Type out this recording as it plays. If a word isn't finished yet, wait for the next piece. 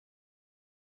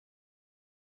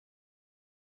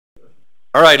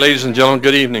All right, ladies and gentlemen,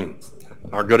 good evening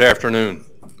or good afternoon.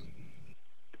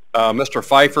 Mr.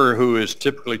 Pfeiffer, who is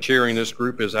typically chairing this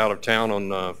group, is out of town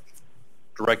on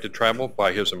directed travel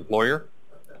by his employer,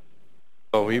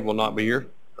 so he will not be here.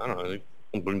 I don't know,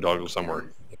 in Boondoggle somewhere.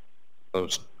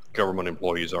 Those government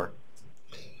employees are.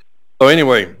 So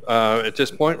anyway, at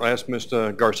this point, I'll ask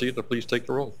Mr. Garcia to please take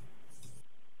the roll.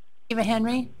 Eva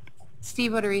Henry,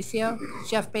 Steve Odorizio,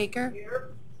 Jeff Baker,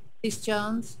 Lise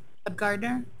Jones, Deb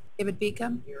Gardner, David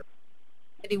Beacom,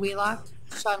 Eddie Wheelock,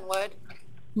 Sean Wood,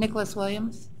 Nicholas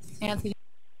Williams, Anthony,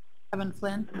 Kevin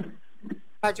Flynn,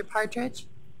 Roger Partridge,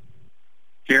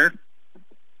 Here.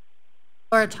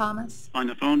 Laura Thomas. On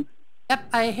the phone. Yep,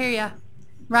 I hear ya.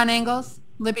 Ron Engels,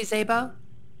 Libby Szabo,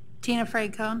 Tina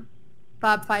Fragcone,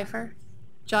 Bob Pfeiffer,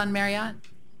 John Marriott,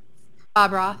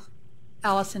 Bob Roth,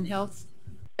 Allison Hiltz,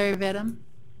 Larry Vidham,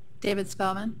 David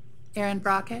Spellman, Aaron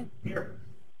Brockett,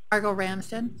 Margot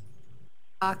Ramsden,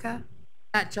 Aka,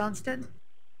 Matt Johnston,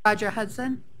 Roger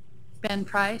Hudson, Ben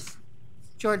Price,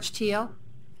 George Teal,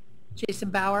 Jason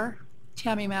Bauer,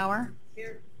 Tammy Maurer,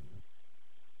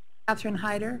 Catherine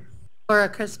Hyder, Laura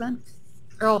Chrisman,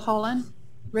 Earl Holland,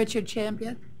 Richard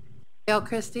Champion, Gail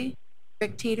Christie,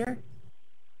 Rick Teeter,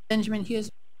 Benjamin Hughes,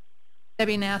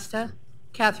 Debbie Nasta,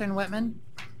 Catherine Whitman,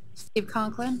 Steve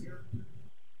Conklin,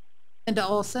 Linda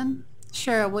Olson,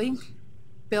 Shara Wink,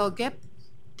 Bill Gipp,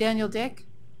 Daniel Dick,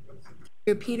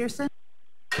 Drew Peterson,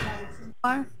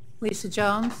 Lisa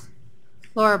Jones,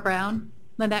 Laura Brown,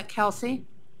 Lynette Kelsey,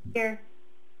 Here.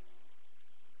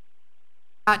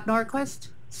 Scott Norquist,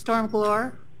 Storm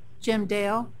Glore, Jim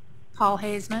Dale, Paul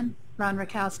Hazeman, Ron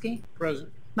Rakowski,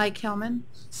 Present. Mike Hillman,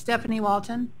 Stephanie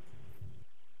Walton,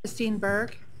 Christine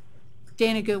Berg,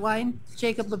 Dana Gutwein,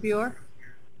 Jacob LeBure,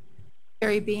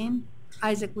 Gary Bean,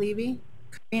 Isaac Levy,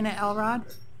 Karina Elrod,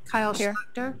 Kyle Here.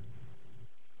 Schlechter.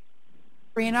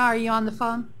 Karina, are you on the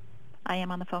phone? I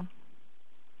am on the phone.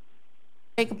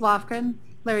 Jacob Lofgren,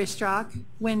 Larry Strock,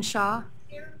 Wynn Shaw,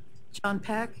 John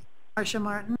Peck, Marcia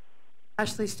Martin,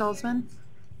 Ashley Stolzman,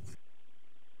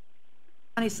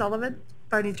 Connie Sullivan,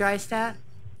 Barney Drystat,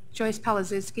 Joyce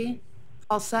Palazuski,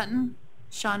 Paul Sutton,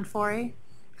 Sean Forey,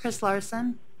 Chris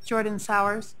Larson, Jordan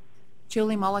Sowers,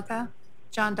 Julie Mullica,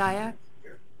 John Dyack,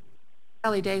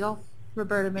 Kelly Daigle,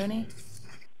 Roberta Mooney,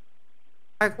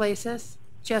 Mark Lasis,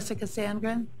 Jessica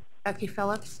Sandgren, Becky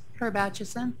Phillips, Herb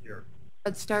Atchison,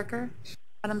 Ed Starker,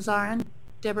 Adam Zarin,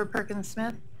 Deborah Perkins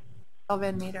Smith, Bill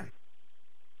Van Meter.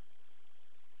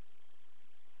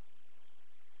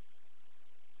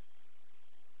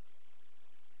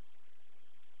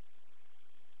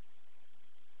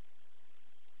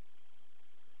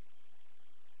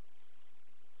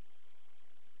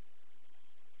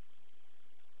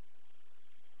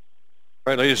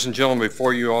 All right, ladies and gentlemen,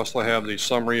 before you also have the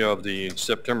summary of the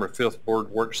September 5th board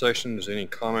work session. Is there any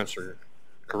comments or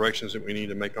corrections that we need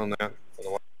to make on that?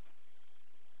 Otherwise,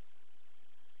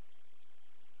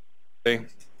 okay. At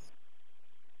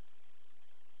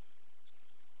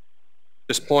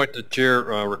this point, the chair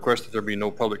requests that there be no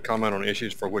public comment on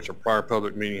issues for which a prior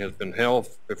public meeting has been held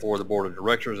before the board of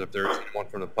directors. If there is anyone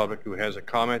from the public who has a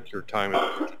comment, your time is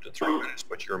limited to 3 minutes,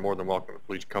 but you're more than welcome to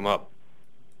please come up.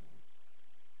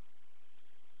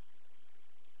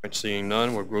 Right, seeing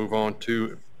none, we'll move on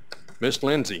to Miss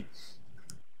Lindsay.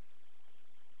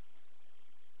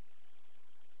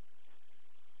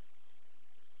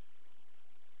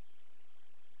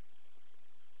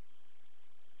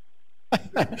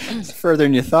 It's further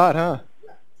than you thought, huh?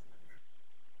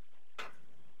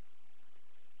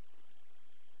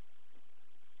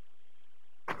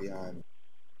 Beyond.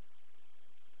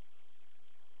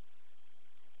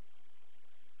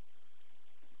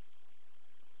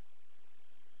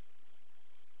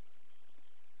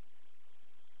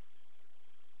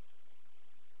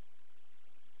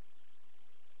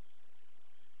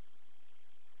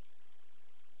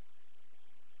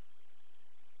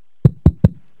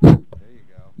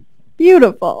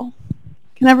 Beautiful.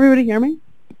 Can everybody hear me?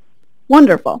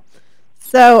 Wonderful.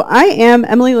 So I am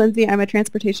Emily Lindsay. I'm a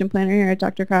transportation planner here at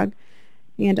DRCOG,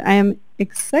 and I am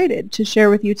excited to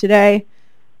share with you today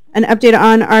an update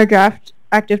on our draft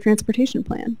active transportation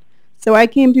plan. So I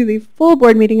came to the full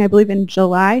board meeting, I believe, in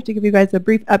July to give you guys a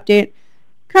brief update,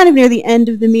 kind of near the end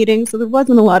of the meeting, so there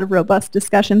wasn't a lot of robust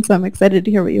discussion, so I'm excited to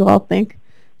hear what you all think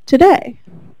today.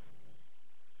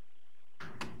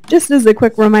 Just as a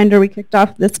quick reminder, we kicked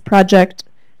off this project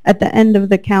at the end of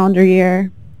the calendar year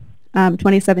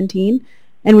 2017,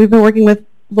 and we've been working with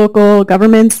local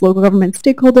government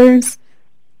stakeholders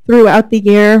throughout the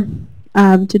year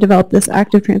to develop this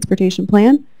active transportation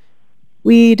plan.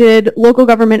 We did local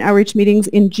government outreach meetings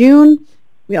in June.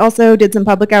 We also did some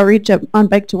public outreach on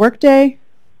Bike to Work Day.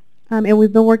 And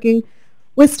we've been working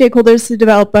with stakeholders to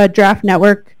develop a draft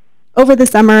network over the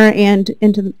summer and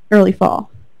into the early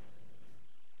fall.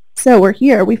 So we're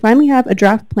here. We finally have a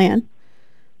draft plan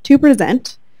to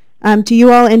present to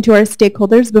you all and to our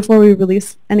stakeholders before we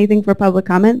release anything for public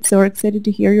comment. So we're excited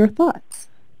to hear your thoughts.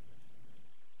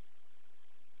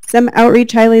 Some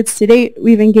outreach highlights to date.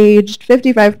 We've engaged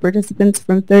 55 participants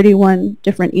from 31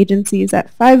 different agencies at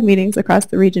 5 meetings across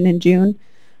the region in June.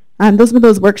 Those were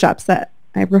those workshops that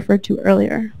I referred to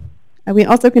earlier. We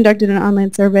also conducted an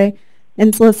online survey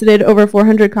and solicited over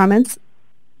 400 comments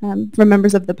from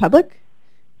members of the public.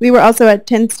 We were also at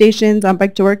 10 stations on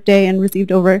Bike to Work Day and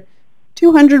received over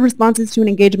 200 responses to an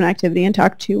engagement activity and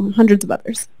talked to hundreds of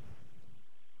others.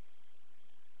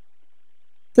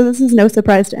 So this is no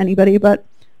surprise to anybody, but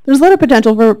there's a lot of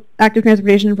potential for active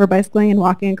transportation for bicycling and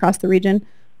walking across the region.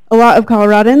 A lot of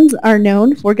Coloradans are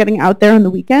known for getting out there on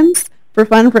the weekends for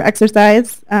fun, for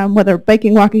exercise, whether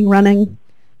biking, walking, running,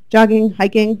 jogging,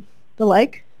 hiking, the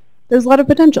like. There's a lot of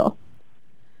potential.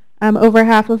 Over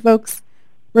half of folks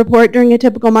report during a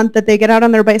typical month that they get out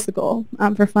on their bicycle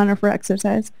for fun or for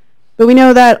exercise. But we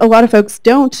know that a lot of folks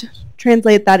don't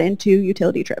translate that into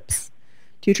utility trips,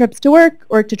 to trips to work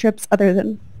or to trips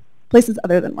places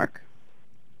other than work.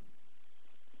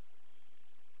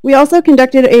 We also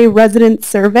conducted a resident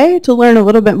survey to learn a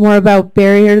little bit more about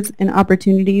barriers and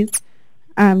opportunities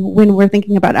when we're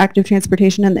thinking about active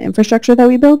transportation and the infrastructure that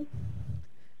we build.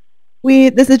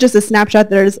 This is just a snapshot.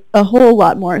 There's a whole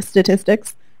lot more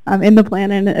statistics in the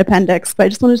plan and appendix, but I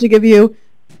just wanted to give you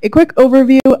a quick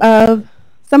overview of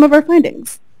some of our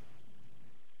findings.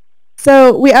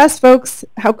 So we asked folks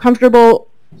how comfortable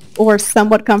or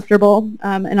somewhat comfortable,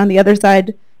 and on the other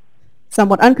side,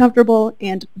 somewhat uncomfortable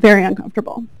and very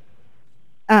uncomfortable,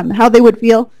 how they would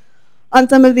feel on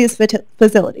some of these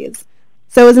facilities.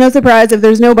 So it's no surprise if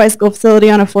there's no bicycle facility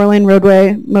on a 4-lane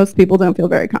roadway, most people don't feel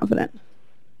very confident.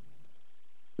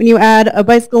 When you add a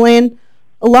bicycle lane,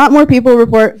 a lot more people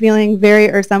report feeling very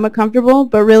or somewhat comfortable,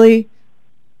 but really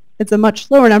it's a much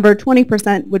lower number.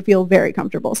 20% would feel very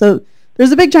comfortable. So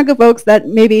there's a big chunk of folks that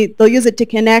maybe they'll use it to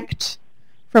connect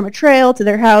from a trail to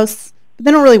their house, but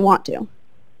they don't really want to.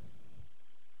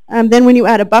 Then when you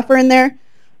add a buffer in there,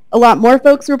 a lot more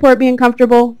folks report being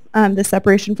comfortable. The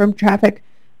separation from traffic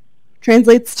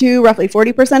translates to roughly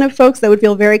 40% of folks that would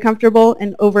feel very comfortable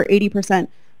and over 80%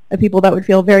 of people that would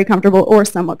feel very comfortable or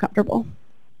somewhat comfortable.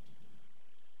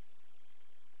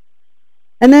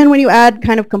 And then when you add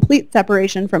kind of complete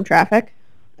separation from traffic,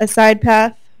 a side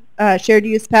path, a shared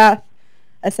use path,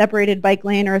 a separated bike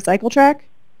lane, or a cycle track,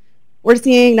 we're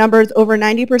seeing numbers over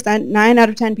 90%, 9 out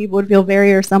of 10 people would feel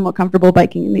very or somewhat comfortable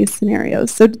biking in these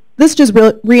scenarios. So this just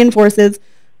reinforces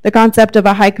the concept of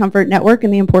a high comfort network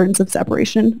and the importance of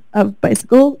separation of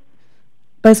bicycles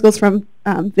from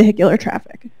vehicular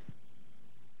traffic.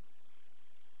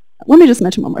 Let me just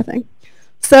mention one more thing.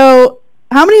 So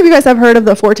how many of you guys have heard of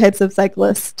the 4 types of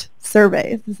cyclist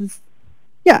survey? This is,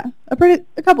 yeah, a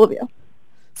couple of you.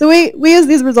 So we use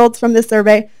these results from this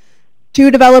survey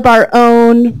to develop our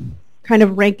own kind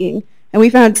of ranking, and we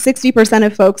found 60%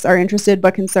 of folks are interested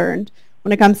but concerned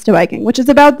when it comes to biking, which is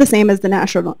about the same as the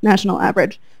national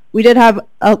average. We did have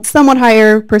a somewhat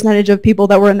higher percentage of people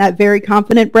that were in that very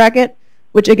confident bracket,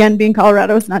 which again, being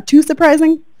Colorado, is not too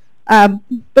surprising.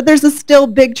 But there's a still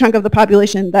big chunk of the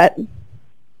population that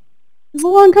is a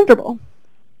little uncomfortable.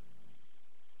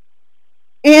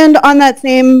 And on that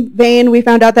same vein, we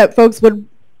found out that folks would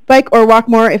bike or walk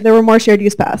more if there were more shared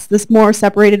use paths, this more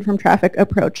separated from traffic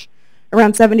approach,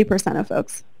 around 70% of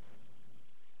folks.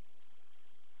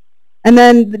 And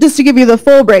then just to give you the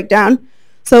full breakdown,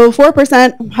 so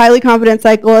 4% highly confident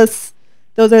cyclists,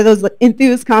 those are those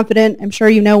enthused, confident, I'm sure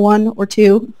you know 1 or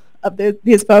 2 of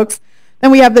these folks.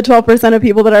 Then we have the 12% of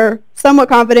people that are somewhat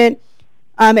confident,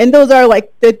 and those are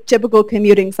like the typical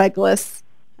commuting cyclists.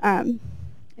 I'm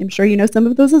sure you know some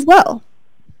of those as well.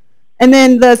 And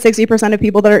then the 60% of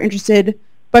people that are interested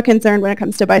but concerned when it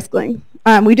comes to bicycling.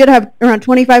 We did have around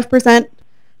 25%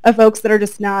 of folks that are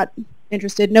just not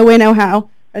interested, no way, no how,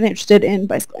 are they interested in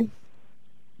bicycling.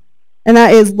 And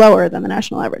that is lower than the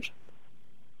national average.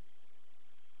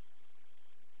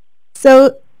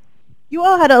 So you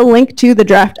all had a link to the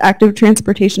draft active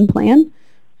transportation plan,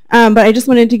 but I just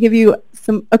wanted to give you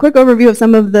a quick overview of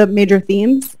some of the major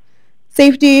themes.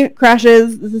 Safety,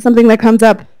 crashes, this is something that comes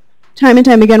up time and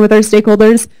time again with our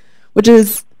stakeholders, which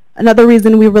is another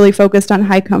reason we really focused on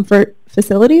high comfort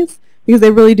facilities, because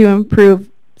they really do improve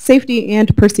safety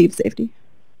and perceived safety.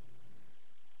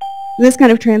 This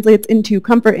kind of translates into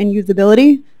comfort and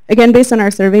usability. Again, based on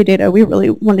our survey data, we really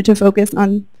wanted to focus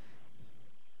on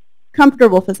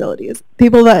comfortable facilities,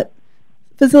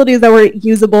 facilities that were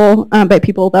usable by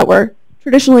people that were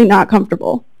traditionally not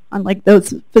comfortable, unlike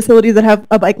those facilities that have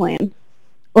a bike lane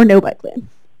or no bike lane.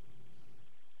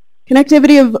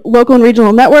 Connectivity of local and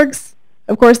regional networks,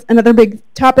 of course, another big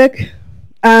topic,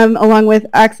 along with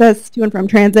access to and from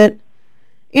transit,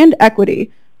 and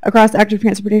equity across active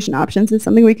transportation options is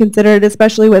something we considered,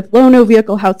 especially with low no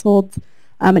vehicle households,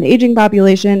 an aging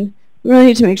population. We really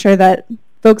need to make sure that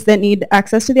folks that need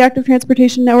access to the active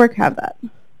transportation network have that.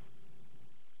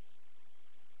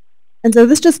 And so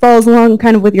this just follows along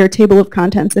kind of with your table of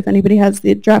contents if anybody has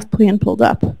the draft plan pulled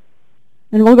up.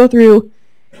 And we'll go through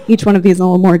each one of these in a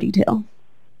little more detail.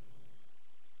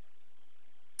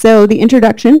 So the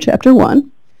introduction, chapter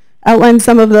 1, outlines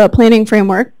some of the planning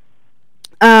framework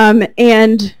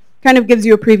and kind of gives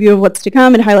you a preview of what's to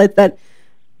come and highlights that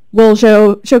we'll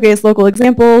showcase local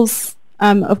examples,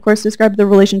 of course describe the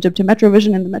relationship to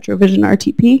MetroVision and the MetroVision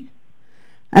RTP,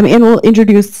 and we'll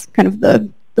introduce kind of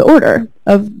the order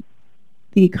of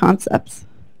the concepts.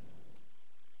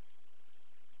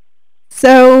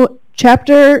 So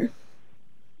chapter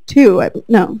 2,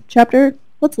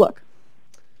 let's look.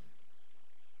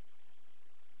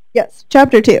 Yes,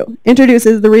 chapter 2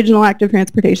 introduces the Regional Active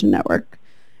Transportation Network.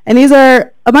 And these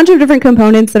are a bunch of different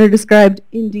components that are described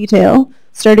in detail,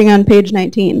 starting on page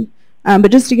 19. But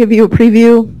just to give you a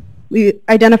preview, we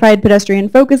identified pedestrian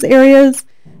focus areas.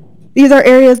 These are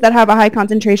areas that have a high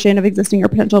concentration of existing or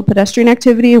potential pedestrian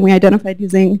activity, and we identified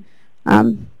using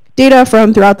data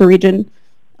from throughout the region,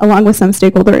 along with some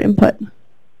stakeholder input.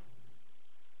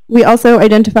 We also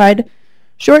identified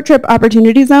short trip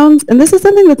opportunity zones, and this is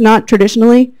something that's not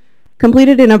traditionally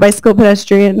completed in a bicycle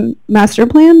pedestrian master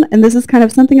plan, and this is kind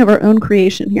of something of our own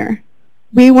creation here.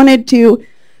 We wanted to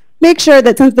make sure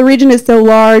that since the region is so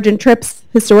large and trips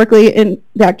historically in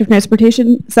the active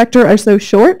transportation sector are so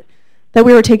short, that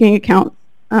we were taking account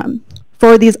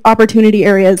for these opportunity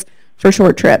areas for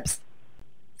short trips.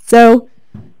 So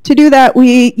to do that,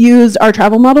 we used our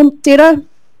travel model data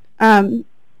to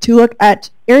look at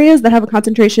areas that have a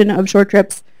concentration of short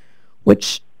trips,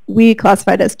 which we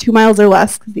classified as 2 miles or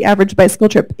less, because the average bicycle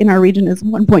trip in our region is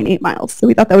 1.8 miles. So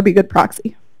we thought that would be a good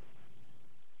proxy.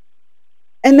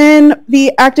 And then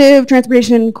the active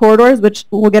transportation corridors, which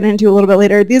we'll get into a little bit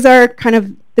later, these are kind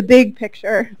of the big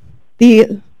picture.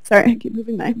 Sorry, I keep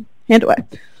moving my hand away.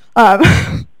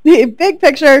 The big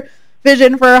picture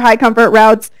vision for high comfort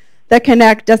routes that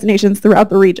connect destinations throughout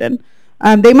the region.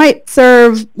 They might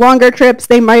serve longer trips.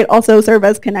 They might also serve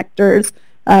as connectors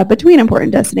between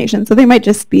important destinations. So they might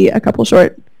just be a couple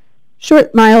short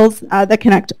miles that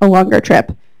connect a longer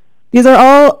trip. These are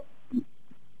all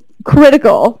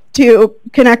critical to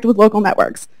connect with local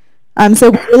networks.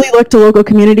 So we really look to local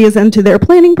communities and to their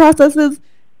planning processes,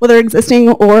 whether existing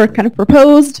or kind of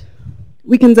proposed.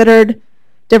 We considered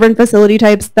different facility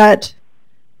types that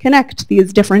connect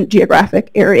these different geographic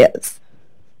areas.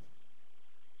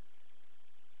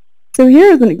 So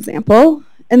here is an example,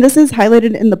 and this is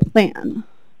highlighted in the plan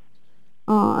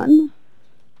on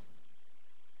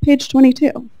page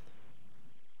 22.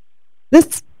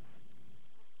 It's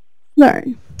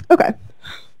highlighted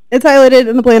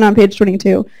in the plan on page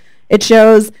 22. It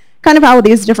shows kind of how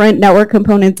these different network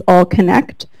components all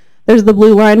connect. There's the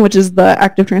blue line, which is the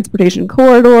active transportation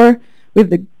corridor. We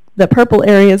have the purple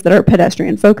areas that are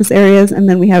pedestrian focus areas, and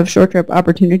then we have short trip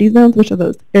opportunity zones, which are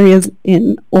those areas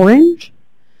in orange.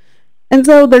 And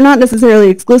so they're not necessarily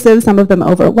exclusive, some of them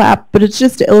overlap, but it's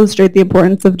just to illustrate the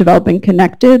importance of developing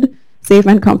connected, safe,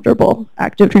 and comfortable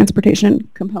active transportation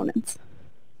components.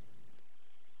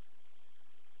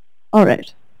 All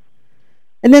right.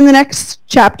 And then the next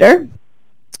chapter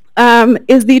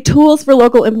is the tools for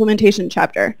local implementation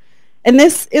chapter. And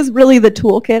this is really the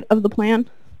toolkit of the plan,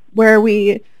 where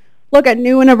we look at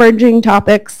new and emerging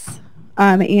topics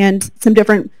and some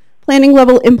different planning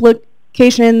level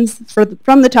implications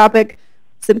from the topic,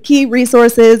 some key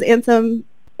resources, and some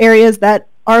areas that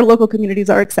our local communities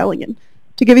are excelling in.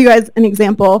 To give you guys an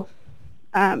example,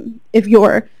 if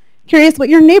you're curious what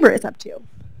your neighbor is up to.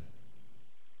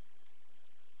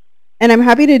 And I'm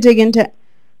happy to dig into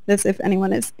this if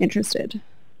anyone is interested.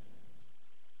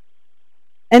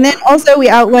 And then also we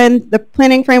outlined the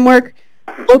planning framework,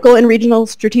 local and regional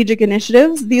strategic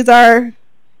initiatives. These are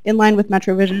in line with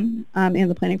MetroVision and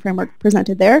the planning framework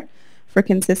presented there for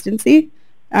consistency.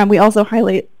 We also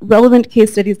highlight relevant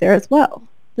case studies there as well.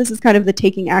 This is kind of the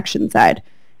taking action side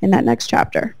in that next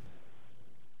chapter.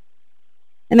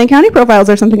 And then county profiles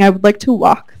are something I would like to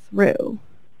walk through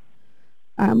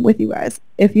with you guys,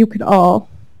 if you could all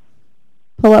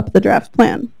pull up the draft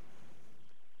plan.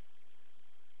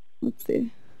 Let's see.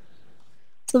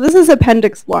 So this is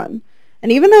Appendix 1.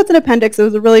 And even though it's an appendix, it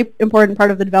was a really important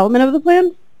part of the development of the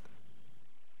plan.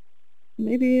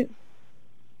 Maybe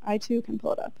I too can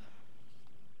pull it up.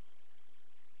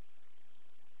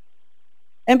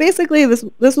 And basically, this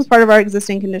was part of our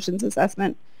existing conditions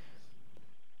assessment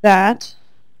that,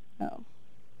 oh,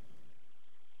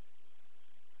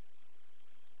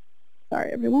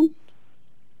 sorry everyone.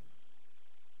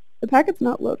 The packet's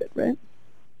not loaded, right?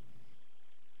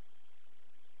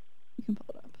 You can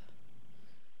pull it up.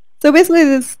 So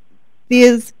basically,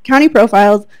 these county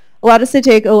profiles allowed us to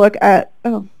take a look at,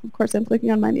 oh, of course I'm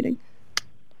clicking on my meeting.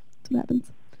 That's what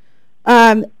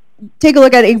happens. Take a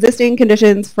look at existing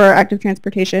conditions for active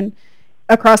transportation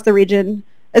across the region,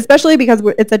 especially because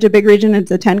it's such a big region. It's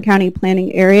a 10-county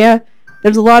planning area.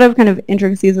 There's a lot of kind of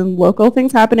intricacies and local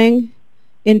things happening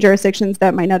in jurisdictions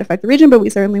that might not affect the region, but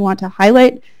we certainly want to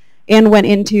highlight and went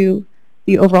into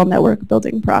the overall network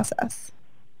building process.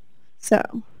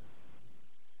 So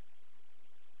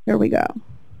here we go.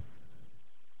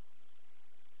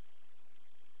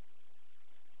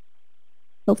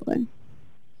 Hopefully.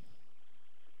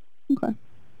 Okay.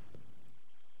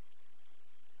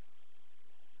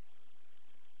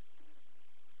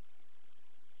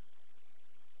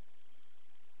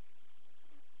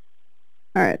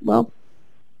 All right, well,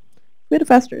 we had a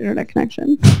faster internet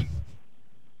connection.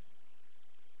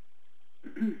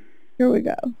 Here we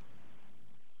go.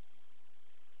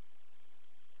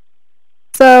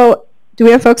 So, do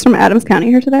we have folks from Adams County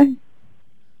here today?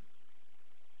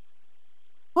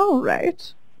 All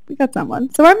right, we got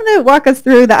someone. So I'm going to walk us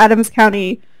through the Adams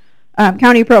County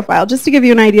county profile, just to give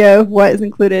you an idea of what is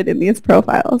included in these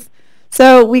profiles.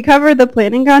 So we cover the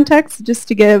planning context, just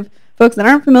to give folks that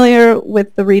aren't familiar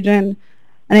with the region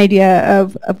an idea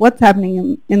of what's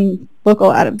happening in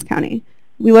local Adams County.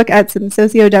 We look at some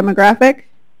socio-demographic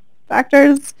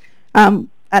factors.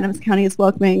 Adams County is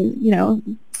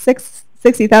welcoming,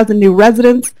 60,000 new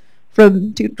residents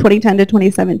from 2010 to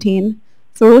 2017.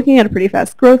 So we're looking at a pretty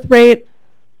fast growth rate.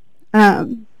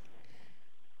 And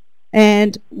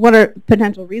what are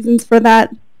potential reasons for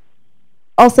that?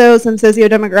 Also, some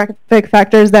socio-demographic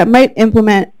factors that might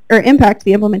implement or impact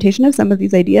the implementation of some of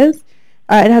these ideas.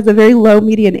 It has a very low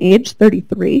median age,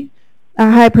 33,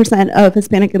 a high percent of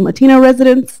Hispanic and Latino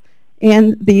residents,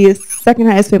 and the second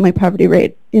highest family poverty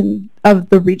rate of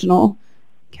the regional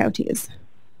counties.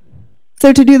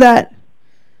 So to do that,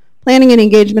 planning and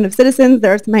engagement of citizens,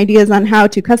 there are some ideas on how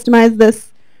to customize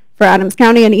this for Adams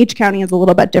County, and each county is a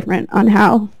little bit different on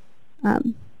how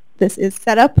this is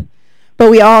set up. But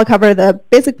we all cover the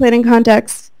basic planning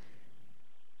context,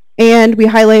 and we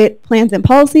highlight plans and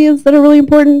policies that are really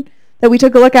important that we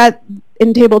took a look at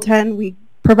in Table 10. We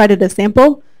provided a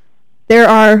sample. There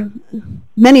are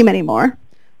many, many more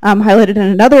highlighted in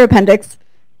another appendix,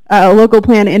 local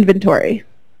plan inventory.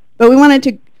 But we wanted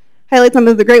to highlight some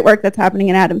of the great work that's happening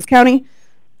in Adams County.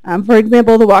 For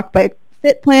example, the Walk Bike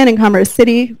Fit Plan in Commerce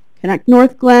City, Connect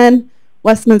North Glen,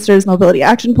 Westminster's Mobility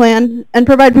Action Plan, and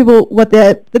provide people what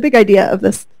the big idea of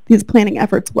these planning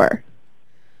efforts were.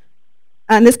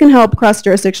 And this can help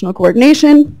cross-jurisdictional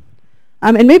coordination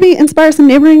and maybe inspire some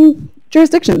neighboring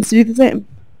jurisdictions to do the same.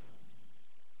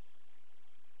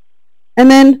 And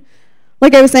then,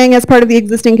 like I was saying, as part of the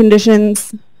existing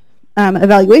conditions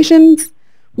evaluations,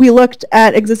 we looked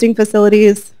at existing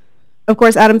facilities. Of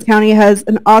course, Adams County has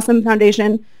an awesome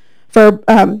foundation for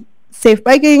safe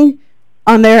biking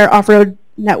on their off-road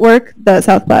network, the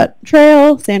South Platte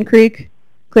Trail, Sand Creek,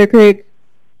 Clear Creek,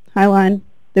 Highline,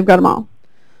 they've got them all.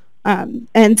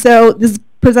 And so this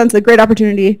presents a great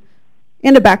opportunity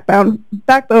and a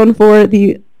backbone for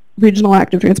the regional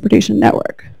active transportation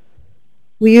network.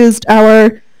 We used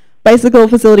our bicycle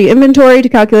facility inventory to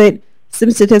calculate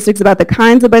some statistics about the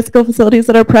kinds of bicycle facilities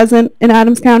that are present in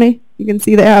Adams County. You can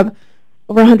see they have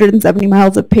over 170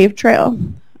 miles of paved trail,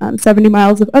 70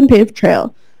 miles of unpaved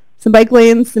trail, some bike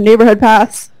lanes, some neighborhood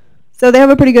paths. So they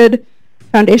have a pretty good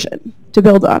foundation to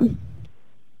build on.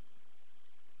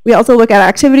 We also look at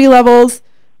activity levels.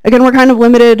 Again, we're kind of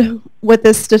limited with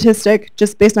this statistic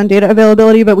just based on data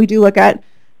availability, but we do look at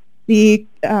the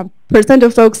percent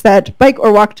of folks that bike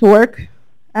or walk to work.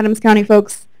 Adams County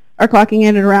folks are clocking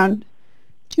in at around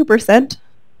 2%.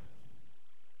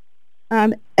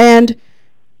 And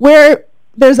where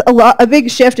there's a big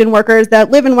shift in workers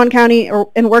that live in one county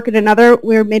and work in another,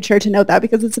 we're made sure to note that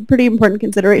because it's a pretty important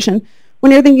consideration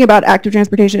when you're thinking about active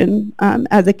transportation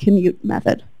as a commute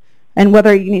method, and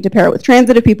whether you need to pair it with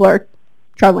transit if people are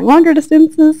traveling longer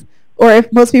distances, or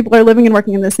if most people are living and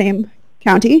working in the same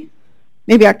county,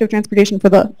 maybe active transportation for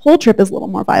the whole trip is a little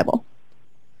more viable.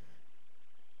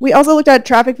 We also looked at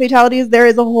traffic fatalities. There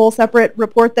is a whole separate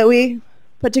report that we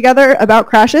put together about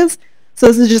crashes. So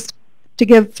this is just to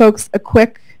give folks a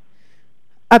quick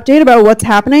update about what's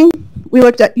happening. We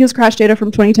looked at used crash data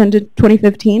from 2010 to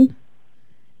 2015.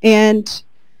 And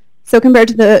so compared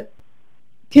to the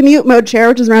commute mode share,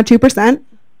 which is around 2%,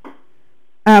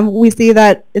 we see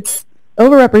that it's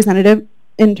overrepresentative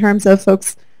in terms of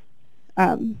folks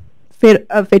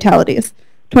of fatalities.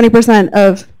 20%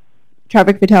 of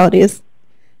traffic fatalities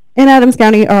in Adams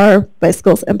County are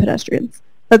bicycles and pedestrians.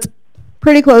 That's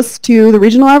pretty close to the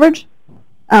regional average,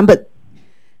 but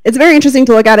it's very interesting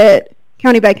to look at it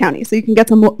county by county, so you can get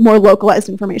some more localized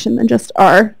information than just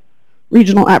our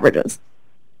regional averages.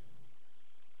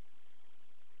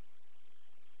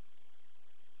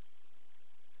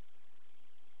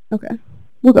 Okay,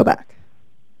 we'll go back.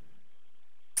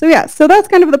 So yeah, so that's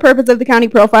kind of the purpose of the county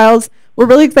profiles. We're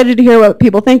really excited to hear what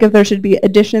people think, if there should be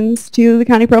additions to the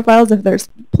county profiles, if there's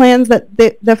plans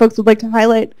that folks would like to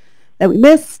highlight that we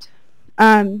missed,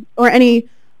 or any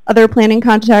other planning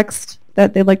context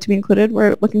that they'd like to be included.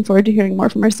 We're looking forward to hearing more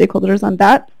from our stakeholders on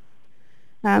that.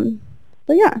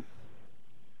 But yeah,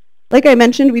 like I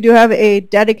mentioned, we do have a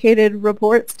dedicated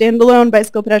report, standalone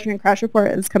bicycle pedestrian crash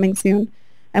report is coming soon,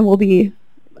 and we'll be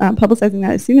publicizing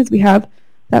that as soon as we have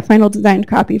that final designed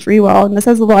copy for you all. And this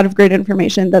has a lot of great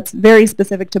information that's very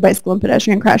specific to bicycle and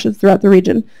pedestrian crashes throughout the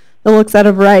region that looks at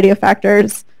a variety of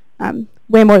factors,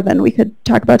 way more than we could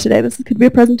talk about today. This could be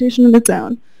a presentation in its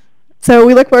own. So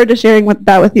we look forward to sharing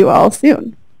that with you all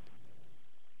soon.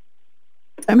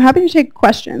 I'm happy to take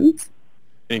questions.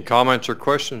 Any comments or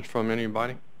questions from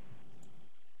anybody?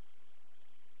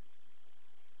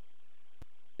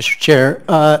 Mr. Chair,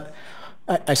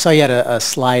 I saw you had a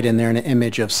slide in there, an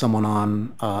image of someone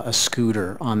on a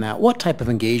scooter on that. What type of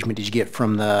engagement did you get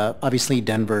from obviously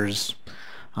Denver's,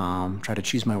 try to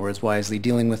choose my words wisely,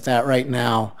 dealing with that right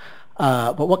now,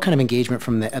 but what kind of engagement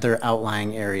from the other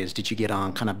outlying areas did you get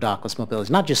on kind of dockless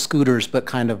mobility? Not just scooters, but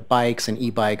kind of bikes and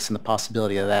e-bikes and the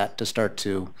possibility of that to start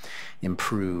to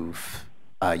improve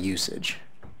usage.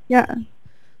 Yeah.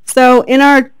 So in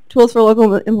our tools for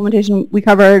local implementation, we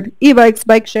covered e-bikes,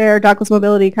 bike share, dockless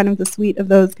mobility, kind of the suite of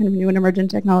those kind of new and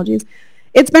emergent technologies.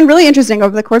 It's been really interesting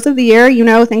over the course of the year. You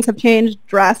know, things have changed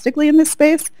drastically in this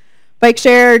space. Bike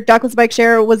share, dockless bike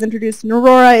share was introduced in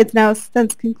Aurora. It's now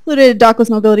since concluded. Dockless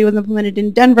mobility was implemented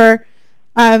in Denver.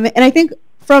 And I think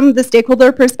from the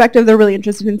stakeholder perspective, they're really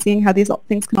interested in seeing how these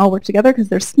things can all work together, because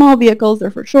they're small vehicles,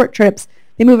 they're for short trips,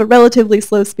 they move at relatively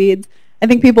slow speeds. I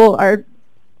think people are,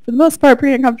 for the most part,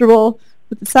 pretty uncomfortable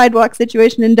with the sidewalk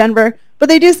situation in Denver, but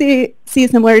they do see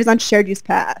similarities on shared use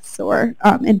paths or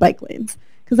in bike lanes,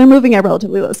 because they're moving at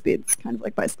relatively low speeds, kind of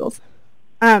like bicycles.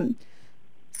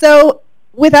 So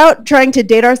without trying to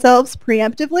date ourselves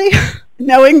preemptively,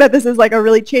 knowing that this is like a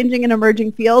really changing and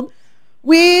emerging field,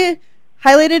 we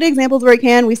highlighted examples where we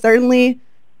can. We certainly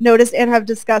noticed and have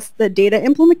discussed the data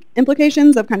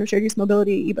implications of kind of shared use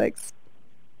mobility, e-bikes,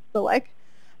 the like.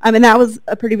 And that was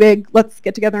a pretty big, let's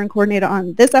get together and coordinate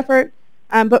on this effort.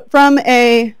 But from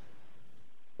a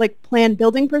plan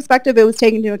building perspective, it was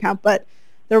taken into account, but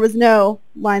there was no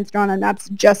lines drawn on maps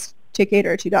just to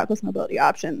cater to dockless mobility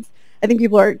options. I think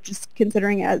people are just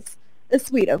considering it as a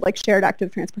suite of shared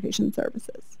active transportation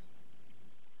services.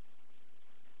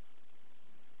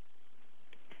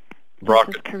 Brock.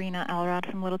 This is Karina Alrod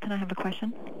from Littleton. I have a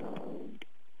question.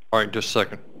 All right, just a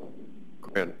second. Go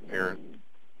ahead, Aaron.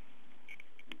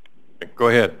 Go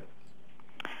ahead.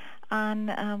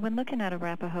 When looking at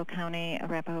Arapahoe County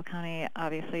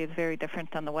obviously is very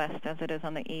different on the west as it is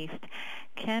on the east.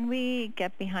 Can we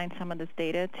get behind some of this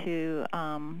data to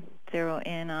zero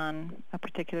in on a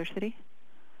particular city?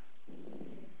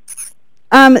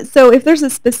 So if there's a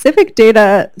specific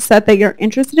data set that you're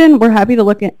interested in, we're happy to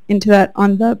look into that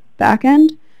on the back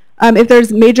end. If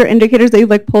there's major indicators that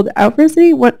you'd pulled out for a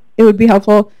city, it would be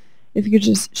helpful if you could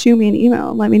just shoot me an email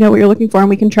and let me know what you're looking for, and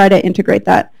we can try to integrate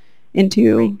that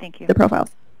into the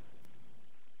profiles.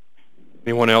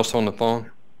 Anyone else on the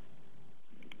phone?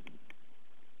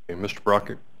 Okay, Mr.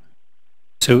 Brockett.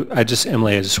 So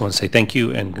Emily, I just want to say thank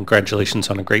you and congratulations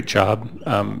on a great job.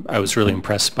 I was really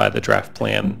impressed by the draft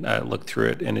plan. I looked through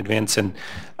it in advance, and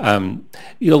a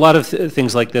lot of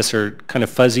things like this are kind of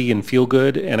fuzzy and feel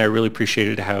good, and I really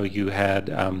appreciated how you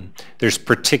had, there's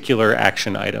particular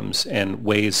action items and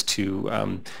ways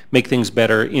to make things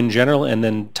better in general and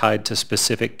then tied to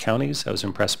specific counties. I was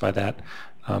impressed by that.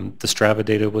 The Strava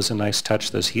data was a nice touch,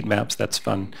 those heat maps, that's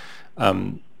fun.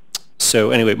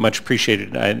 So anyway, much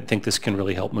appreciated. I think this can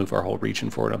really help move our whole region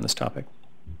forward on this topic.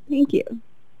 Thank you.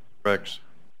 Rex.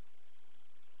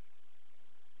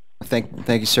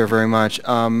 Thank you, sir, very much.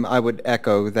 I would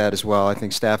echo that as well. I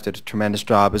think staff did a tremendous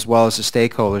job, as well as the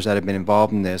stakeholders that have been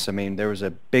involved in this. I mean, there was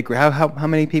a big, how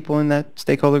many people in that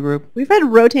stakeholder group? We've had a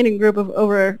rotating group of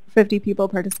over 50 people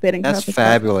participating. That's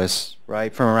fabulous,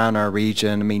 right, from around our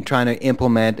region. I mean, trying to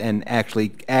implement and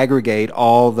actually aggregate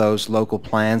all those local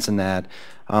plans and that.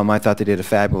 I thought they did a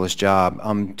fabulous job.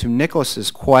 To Nicholas's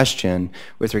question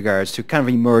with regards to kind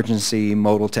of emergency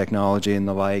modal technology and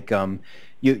the like,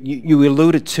 you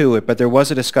alluded to it, but there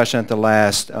was a discussion at the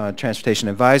last Transportation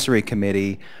Advisory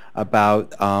Committee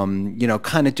about you know,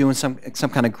 kind of doing some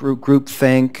kind of group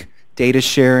think, data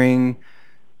sharing.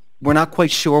 We're not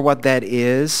quite sure what that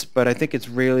is, but I think it's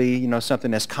really, you know,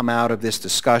 something that's come out of this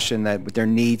discussion, that there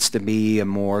needs to be a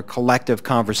more collective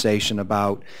conversation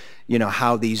about, you know,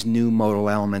 how these new modal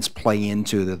elements play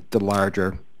into the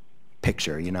larger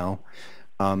picture, you know.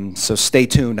 So stay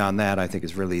tuned on that, I think,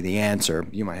 is really the answer.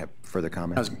 You might have further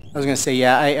comments. I was going to say,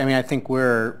 yeah, I mean, I think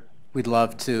we'd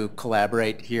love to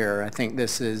collaborate here. I think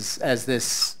this is, as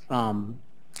this,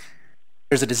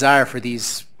 there's a desire for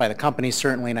these by the companies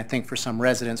certainly, and I think for some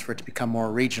residents for it to become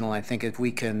more regional. I think if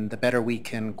we can, the better we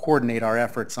can coordinate our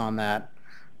efforts on that,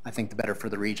 I think the better for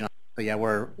the region. But yeah,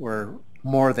 we're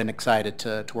more than excited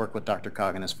to work with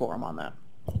DRCOG and his forum on that.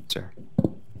 Sir.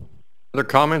 Other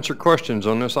comments or questions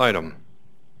on this item?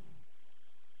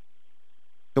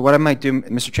 So what I might do,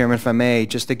 Mr. Chairman, if I may,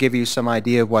 just to give you some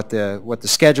idea of what the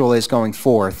schedule is going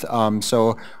forth.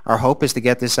 So our hope is to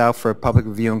get this out for public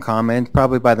review and comment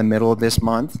probably by the middle of this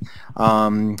month.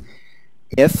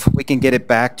 If we can get it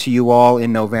back to you all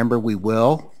in November, we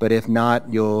will. But if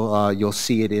not, you'll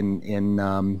see it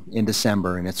in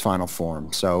December in its final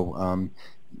form. So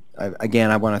again,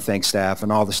 I want to thank staff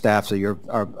and all the staffs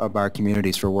of our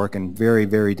communities for working very,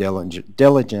 very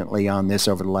diligently on this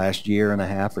over the last year and a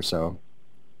half or so.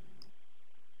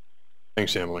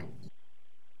 Thanks, Emily.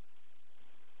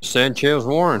 Sanchez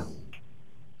Warren.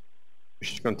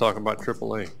 She's going to talk about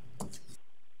AAA.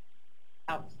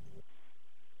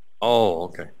 Oh,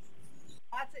 okay.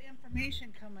 Lots of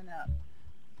information coming up.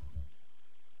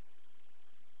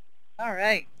 All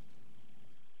right.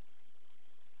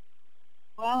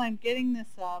 While I'm getting this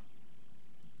up,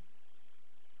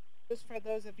 just for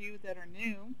those of you that are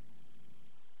new,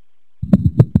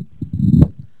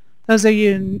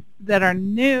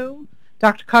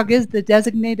 DRCOG is the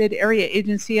designated area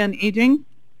agency on aging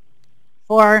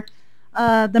for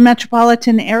the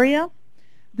metropolitan area.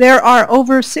 There are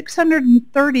over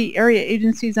 630 area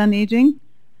agencies on aging.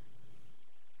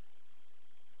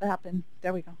 What happened?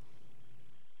 There we go.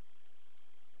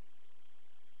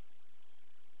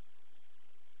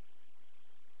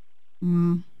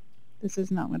 This is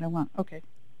not what I want. Okay,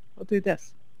 we'll do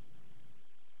this.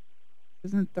 This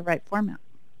isn't the right format.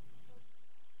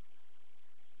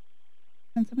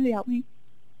 Can somebody help me?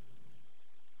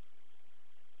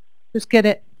 Just get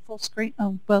it full screen.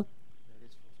 Oh, well.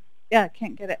 Yeah, I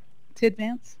can't get it to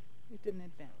advance. It didn't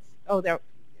advance. Oh, there.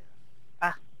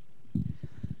 Ah.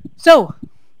 So,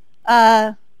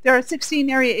 there are 16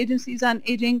 area agencies on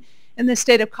aging in the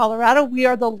state of Colorado. We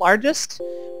are the largest.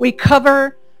 We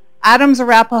cover Adams,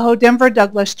 Arapahoe, Denver,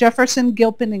 Douglas, Jefferson,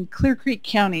 Gilpin, and Clear Creek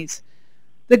counties.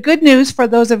 The good news for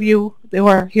those of you who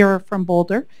are here from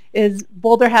Boulder is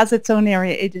Boulder has its own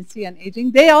area agency on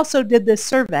aging. They also did this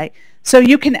survey. So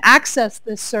you can access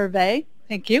this survey.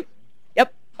 Thank you.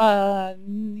 Yep.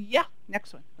 Yeah,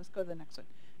 next one. Let's go to the next one.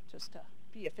 Just to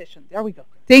be efficient. There we go.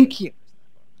 Thank you.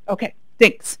 Okay,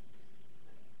 thanks.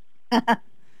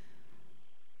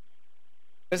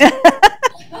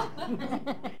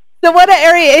 So what do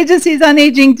area agencies on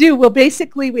aging do? Well,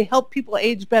 basically we help people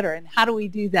age better. And how do we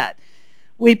do that?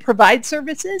 We provide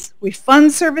services, we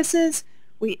fund services,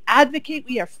 we advocate.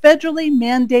 We are federally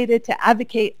mandated to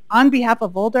advocate on behalf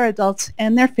of older adults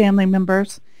and their family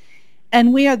members.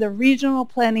 And we are the regional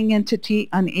planning entity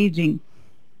on aging.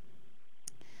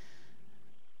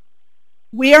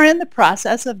 We are in the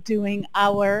process of doing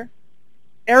our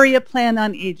area plan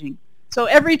on aging. So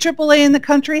every AAA in the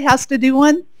country has to do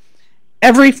one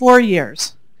every 4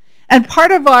 years. And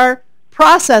part of our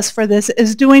process for this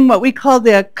is doing what we call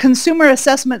the Consumer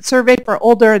Assessment Survey for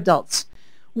older adults.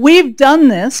 We've done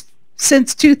this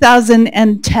since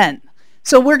 2010.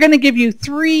 So we're going to give you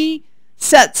 3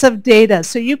 sets of data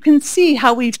so you can see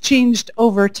how we've changed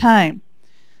over time.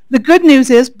 The good news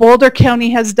is Boulder County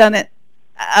has done it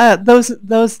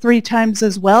those 3 times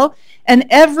as well. And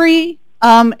every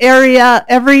area,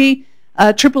 every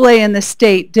AAA in the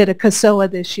state did a CASOA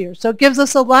this year. So it gives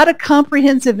us a lot of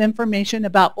comprehensive information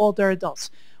about older adults.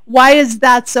 Why is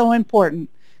that so important?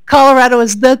 Colorado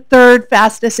is the 3rd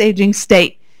fastest aging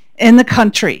state in the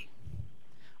country.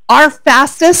 Our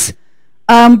fastest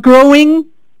growing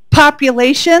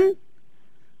population,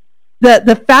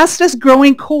 the fastest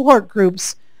growing cohort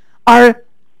groups are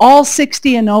all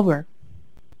 60 and over.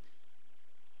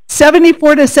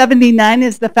 74 to 79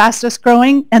 is the fastest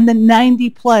growing, and the 90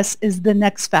 plus is the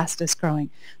next fastest growing.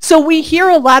 So we hear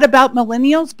a lot about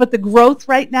millennials, but the growth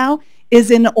right now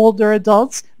is in older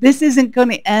adults. This isn't going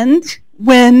to end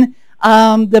when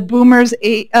the boomers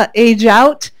age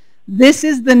out. This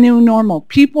is the new normal.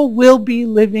 People will be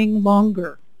living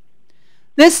longer.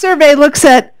 This survey looks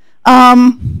at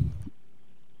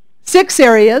 6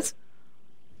 areas.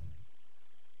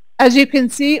 As you can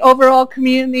see, overall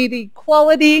community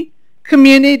quality,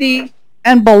 community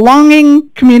and belonging,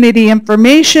 community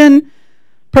information,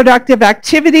 productive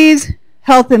activities,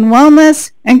 health and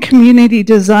wellness, and community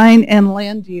design and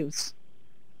land use.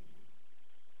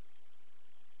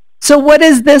 So what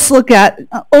does this look at?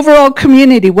 Overall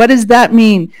community, what does that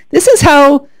mean? This is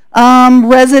how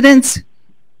residents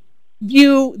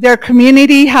view their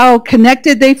community, how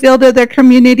connected they feel to their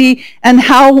community, and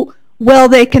how well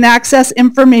they can access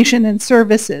information and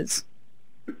services.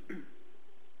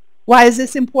 Why is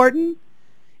this important?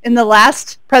 In the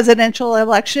last presidential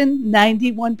election,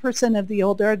 91% of the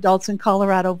older adults in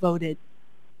Colorado voted.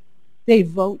 They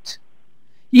vote.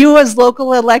 You as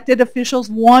local elected officials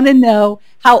want to know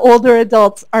how older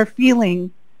adults are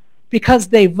feeling because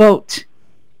they vote.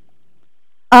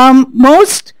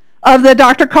 Most of the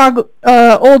DRCOG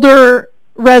older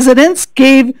residents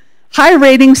gave high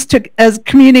ratings to as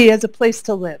community as a place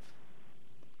to live,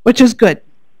 which is good.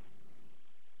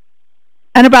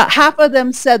 And about half of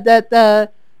them said that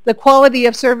the quality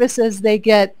of services they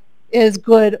get is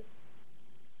good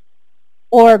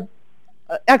or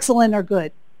excellent or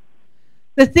good.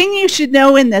 The thing you should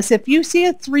know in this, if you see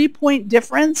a 3-point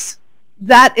difference,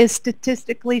 that is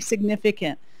statistically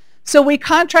significant. So we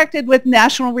contracted with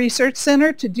National Research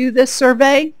Center to do this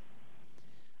survey.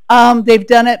 They've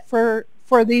done it for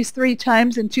these 3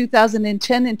 times in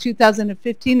 2010, in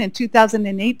 2015, and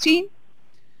 2018.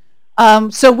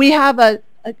 So we have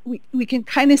we can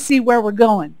kind of see where we're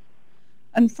going.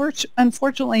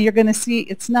 Unfortunately, you're going to see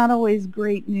it's not always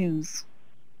great news.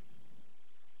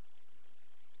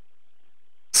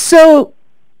 So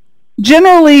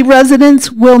generally,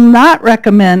 residents will not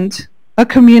recommend a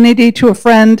community to a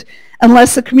friend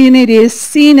unless the community is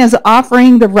seen as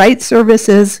offering the right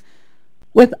services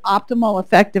with optimal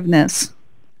effectiveness.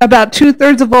 About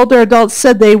 2/3 of older adults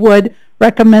said they would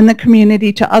recommend the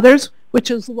community to others,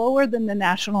 which is lower than the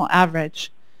national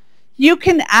average. You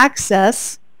can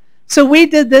access, so we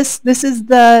did this is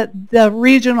the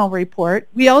regional report.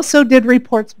 We also did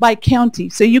reports by county,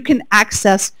 so you can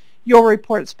access your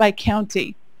reports by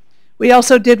county. We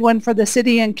also did one for the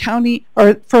city and county,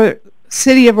 or for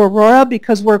City of Aurora,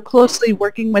 because we're closely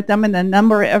working with them in a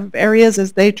number of areas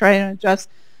as they try to adjust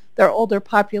their older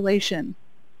population.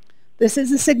 This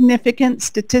is a significant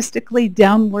statistically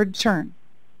downward turn.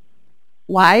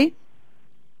 Why?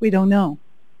 We don't know.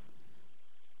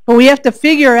 But we have to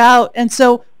figure out, and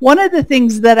so one of the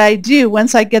things that I do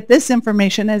once I get this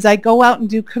information is I go out and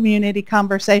do community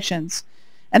conversations,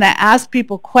 and I ask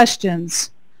people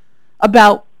questions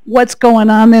about what's going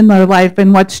on in their life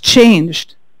and what's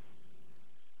changed.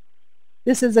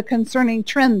 This is a concerning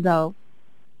trend, though.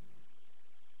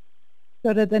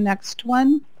 Go to the next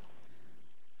one.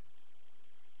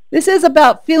 This is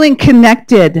about feeling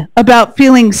connected, about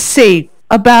feeling safe,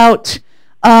 about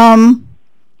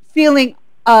feeling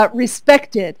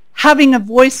respected, having a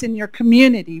voice in your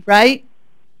community, right?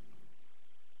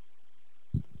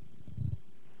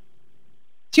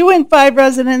 2 in 5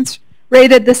 residents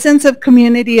rated the sense of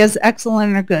community as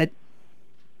excellent or good.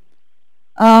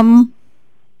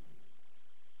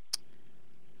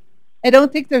 I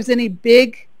don't think there's any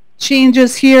big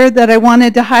changes here that I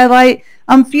wanted to highlight.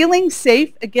 Feeling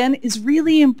safe, again, is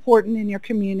really important in your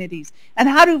communities. And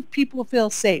how do people feel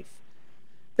safe?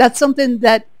 That's something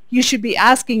that you should be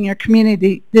asking your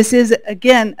community. This is,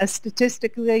 again, a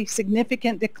statistically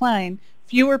significant decline.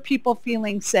 Fewer people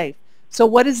feeling safe. So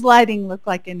what does lighting look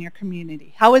like in your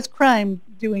community? How is crime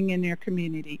doing in your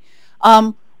community?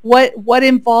 What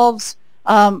involves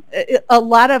a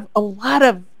lot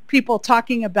of people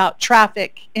talking about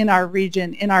traffic in our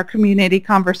region, in our community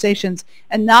conversations,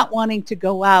 and not wanting to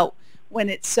go out when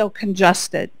it's so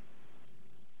congested.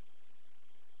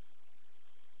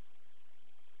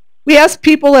 We asked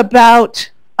people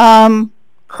about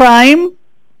crime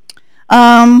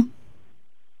and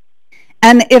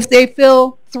if they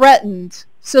feel threatened.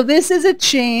 So this is a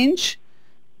change.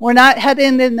 We're not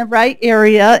heading in the right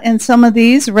area in some of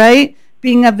these, right?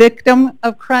 Being a victim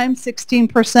of crime,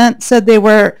 16% said they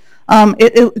were,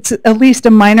 it's at least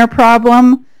a minor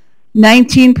problem.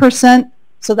 19%.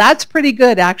 So that's pretty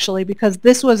good, actually, because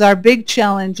this was our big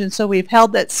challenge, and so we've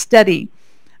held that steady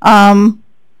in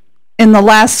the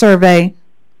last survey.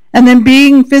 And then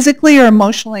being physically or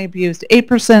emotionally abused,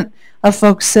 8% of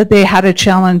folks said they had a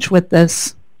challenge with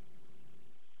this.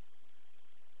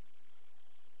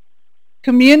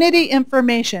 Community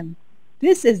information.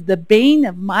 This is the bane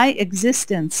of my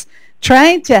existence,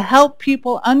 trying to help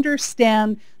people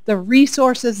understand the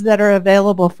resources that are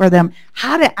available for them,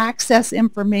 how to access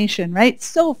information, right?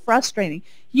 So frustrating.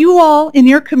 You all in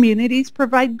your communities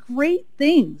provide great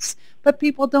things, but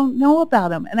people don't know about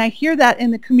them. And I hear that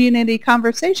in the community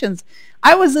conversations.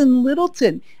 I was in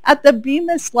Littleton at the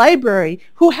Bemis Library,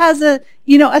 who has a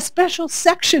special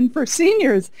section for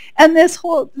seniors. And this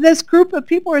group of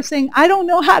people are saying, I don't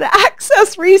know how to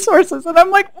access resources. And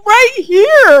I'm like, right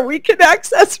here, we can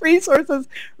access resources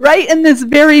right in this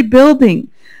very building.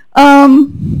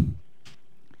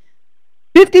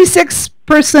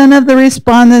 56% of the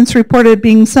respondents reported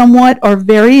being somewhat or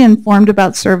very informed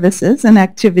about services and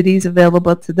activities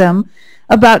available to them.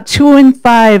 About 2 in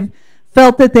 5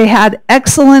 felt that they had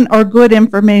excellent or good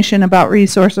information about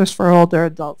resources for older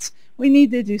adults. We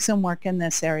need to do some work in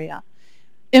this area.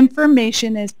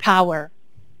 Information is power.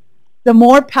 The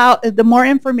more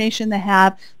information they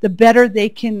have, the better they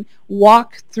can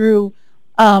walk through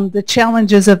the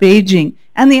challenges of aging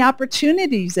and the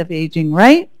opportunities of aging,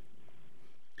 right?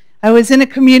 I was in a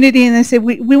community and they said,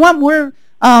 we want more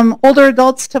older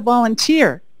adults to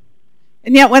volunteer.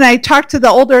 And yet when I talk to the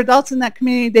older adults in that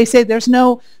community, they say there's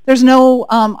no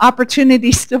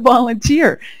opportunities to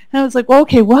volunteer. And I was like, well,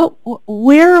 okay, well,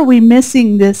 where are we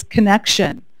missing this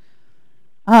connection?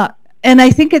 And I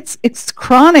think it's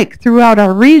chronic throughout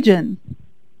our region.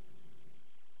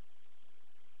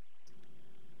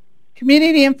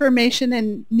 Community information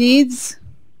and needs,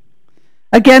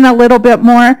 again, a little bit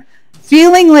more.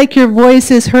 Feeling like your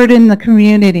voice is heard in the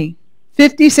community.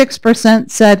 56%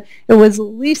 said it was at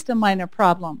least a minor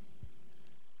problem.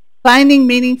 Finding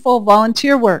meaningful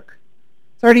volunteer work,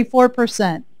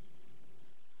 34%.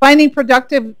 Finding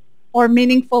productive or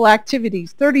meaningful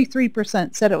activities,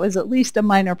 33% said it was at least a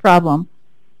minor problem.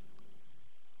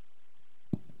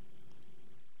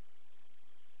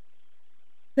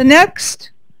 The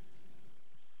next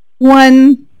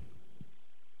one,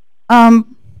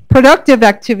 productive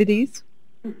activities.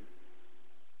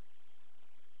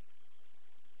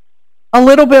 A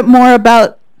little bit more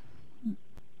about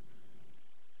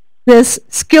this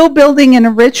skill building and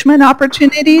enrichment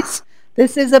opportunities.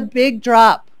 This is a big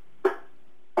drop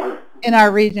in our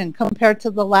region compared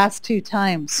to the last 2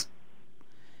 times.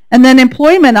 And then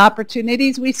employment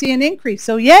opportunities, we see an increase,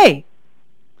 so yay.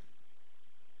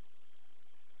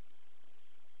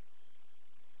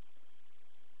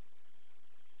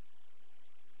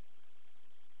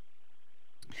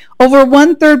 Over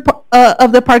 1/3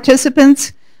 of the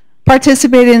participants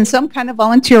participated in some kind of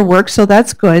volunteer work, so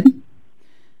that's good.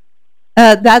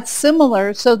 That's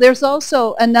similar. So there's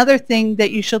also another thing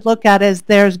that you should look at is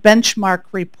there's benchmark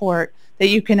report that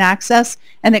you can access,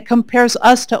 and it compares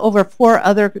us to over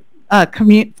 400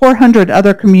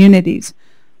 other communities.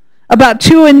 About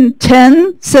 2 in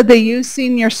 10 said they use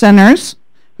senior centers,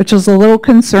 which is a little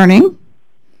concerning.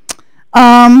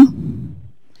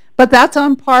 But that's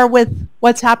on par with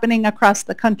what's happening across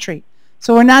the country.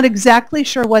 So we're not exactly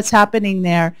sure what's happening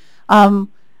there.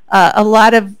 A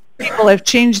lot of people have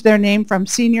changed their name from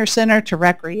senior center to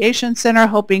recreation center,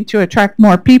 hoping to attract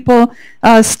more people.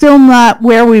 Still not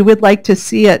where we would like to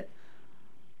see it.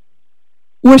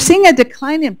 We're seeing a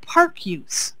decline in park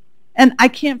use, and I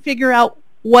can't figure out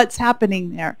what's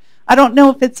happening there. I don't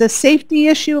know if it's a safety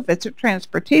issue, if it's a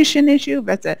transportation issue, if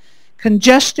it's a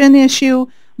congestion issue,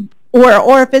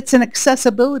 or if it's an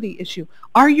accessibility issue.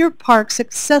 Are your parks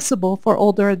accessible for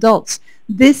older adults?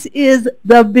 This is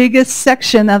the biggest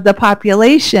section of the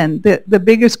population, the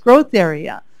biggest growth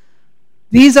area.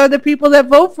 These are the people that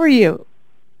vote for you.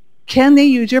 Can they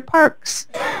use your parks?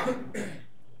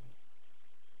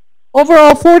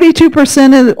 Overall,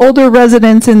 42% of the older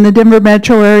residents in the Denver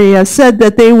metro area said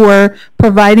that they were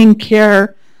providing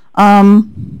care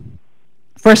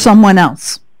for someone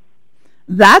else.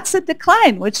 That's a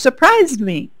decline, which surprised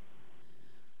me.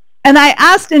 And I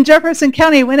asked in Jefferson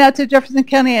County, I went out to Jefferson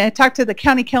County and I talked to the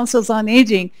county councils on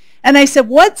aging, and I said,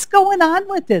 what's going on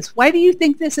with this? Why do you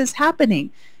think this is happening?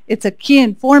 It's a key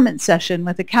informant session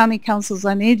with the county councils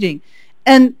on aging.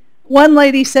 And one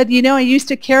lady said, you know, I used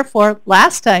to care for,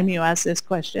 last time you asked this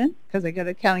question, because I go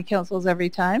to county councils every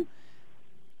time,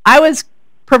 I was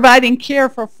providing care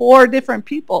for 4 different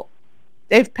people.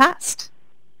 They've passed.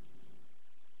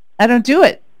 I don't do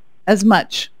it as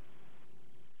much.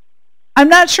 I'm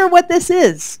not sure what this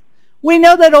is, We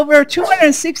know that over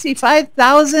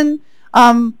 265,000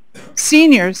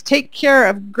 seniors take care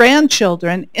of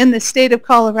grandchildren in the state of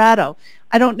Colorado.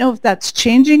 I don't know if that's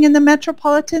changing in the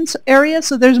metropolitan area,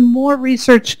 so there's more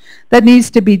research that needs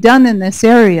to be done in this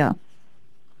area.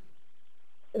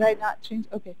 Did I not change?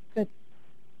 Okay, good.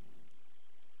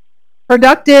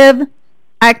 Productive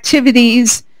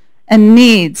activities and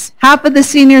needs. Half of the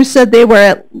seniors said they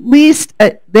were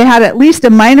they had at least a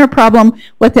minor problem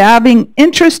with having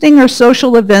interesting or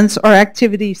social events or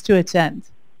activities to attend.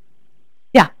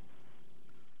 Yeah.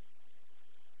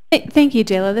 Hey, thank you,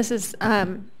 Jayla. This is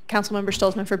Councilmember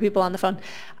Stolzman for people on the phone.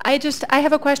 I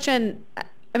have a question.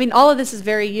 I mean, all of this is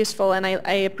very useful, and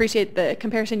I appreciate the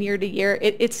comparison year to year.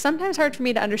 It's sometimes hard for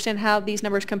me to understand how these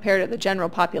numbers compare to the general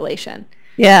population.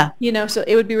 Yeah. You know, so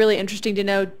it would be really interesting to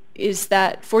know, is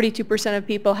that 42% of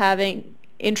people having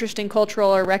interesting cultural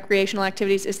or recreational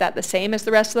activities, is that the same as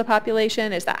the rest of the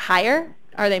population? Is that higher?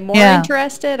 Are they more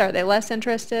interested? Are they less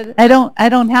interested? I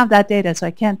don't have that data, so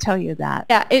I can't tell you that.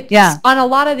 Yeah, on a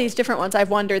lot of these different ones, I've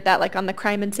wondered that, like on the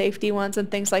crime and safety ones and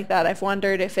things like that, I've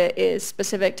wondered if it is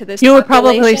specific to this You would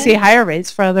population. probably see higher rates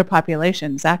for other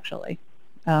populations, actually.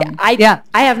 I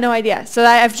have no idea. So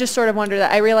I've just sort of wondered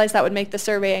that. I realize that would make the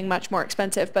surveying much more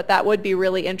expensive, but that would be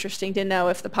really interesting to know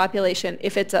if the population,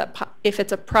 if it's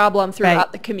a problem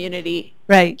throughout the community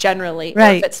generally, or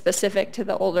if it's specific to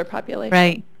the older population.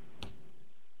 Right.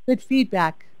 Good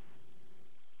feedback.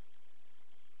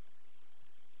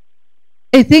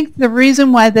 I think the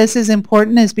reason why this is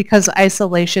important is because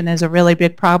isolation is a really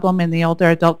big problem in the older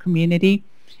adult community.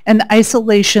 And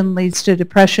isolation leads to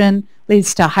depression,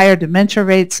 leads to higher dementia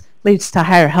rates, leads to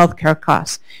higher healthcare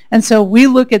costs. And so we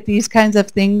look at these kinds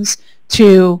of things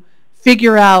to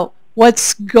figure out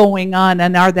what's going on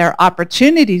and are there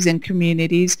opportunities in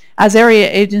communities. As area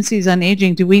agencies on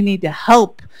aging, do we need to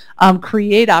help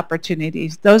create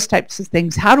opportunities, those types of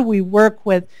things? How do we work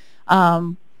with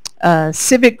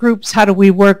civic groups? How do we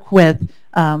work with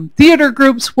theater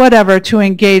groups, whatever, to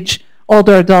engage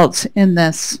older adults in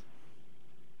this?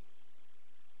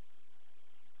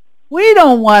 We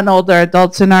don't want older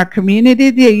adults in our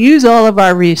community. They use all of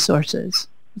our resources.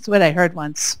 That's what I heard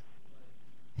once.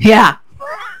 Yeah.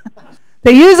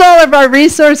 They use all of our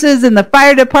resources, and the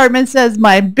fire department says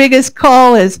my biggest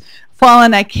call is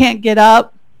fallen, I can't get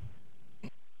up.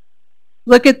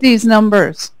 Look at these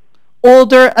numbers.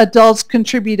 Older adults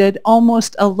contributed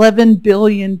almost $11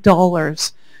 billion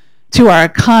to our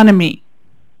economy.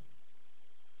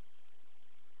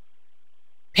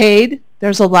 Paid.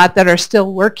 There's a lot that are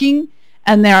still working,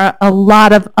 and there are a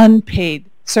lot of unpaid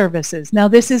services. Now,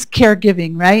 this is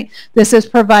caregiving, right? This is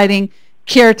providing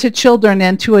care to children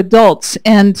and to adults,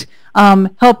 and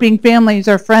helping families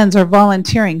or friends, or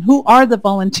volunteering. Who are the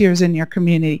volunteers in your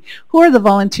community? Who are the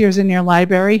volunteers in your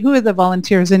library? Who are the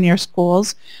volunteers in your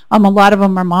schools? A lot of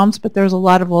them are moms, but there's a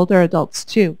lot of older adults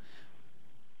too.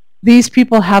 These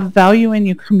people have value in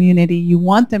your community. You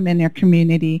want them in your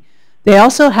community. They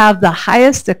also have the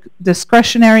highest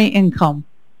discretionary income.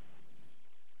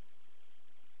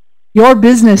 Your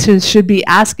businesses should be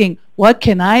asking, what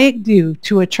can I do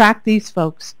to attract these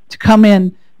folks to come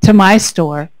in to my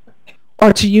store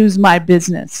or to use my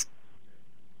business?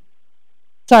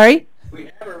 Sorry? We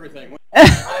have everything.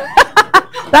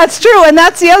 That's true, and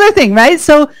that's the other thing, right?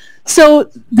 So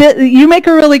you make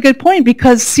a really good point,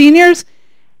 because seniors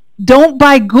don't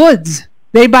buy goods.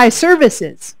 They buy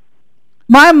services.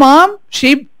 My mom,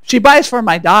 she buys for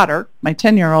my daughter, my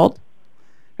 10-year-old,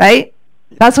 right?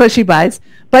 That's what she buys.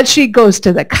 But she goes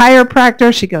to the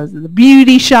chiropractor, she goes to the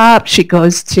beauty shop, she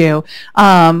goes to,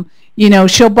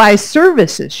 she'll buy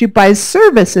services. She buys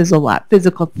services a lot,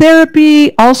 physical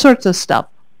therapy, all sorts of stuff.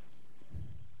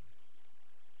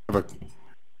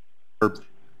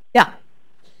 Yeah.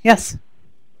 Yes.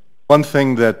 One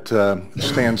thing that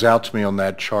stands out to me on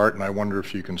that chart, and I wonder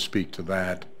if you can speak to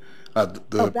that,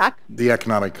 the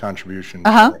economic contribution.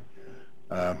 I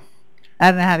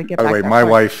don't know how to get back. By the way, my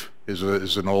wife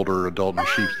is an older adult, and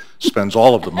she spends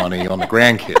all of the money on the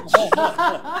grandkids.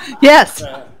 Yes.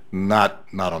 Not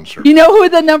on service. You know who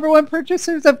the #1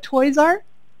 purchasers of toys are?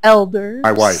 Elders.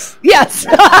 My wife. Yes.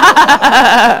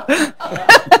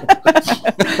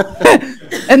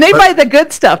 And they buy the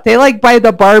good stuff. They buy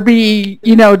the Barbie,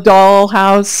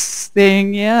 dollhouse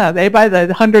thing. Yeah, they buy the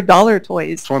 $100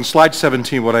 toys. So on slide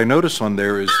 17, what I notice on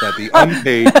there is that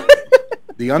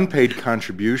the unpaid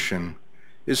contribution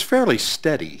is fairly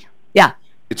steady. Yeah.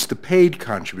 It's the paid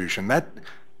contribution. That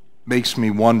makes me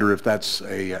wonder if that's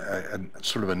a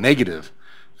sort of a negative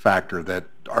factor, that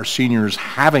our seniors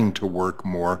having to work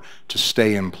more to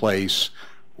stay in place,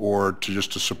 or to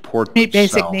just to support Meet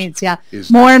basic themselves? needs, yeah.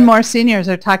 Is More that- and more seniors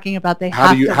are talking about they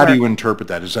have to work. How do you interpret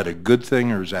that? Is that a good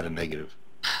thing or is that a negative?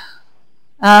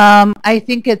 I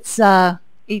think it's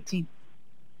 18.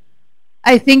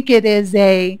 I think it is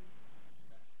a...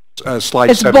 Slide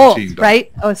It's 17. both, Doug.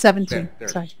 right? Oh, 17. There.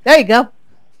 Sorry. There you go.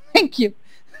 Thank you.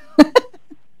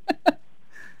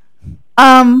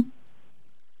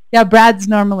 Yeah, Brad's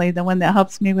normally the one that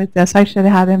helps me with this. I should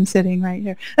have had him sitting right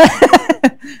here.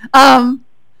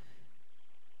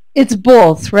 It's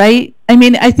both, right? I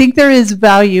mean, I think there is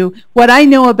value. What I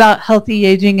know about healthy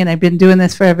aging, and I've been doing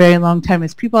this for a very long time,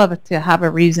 is people have to have a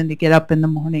reason to get up in the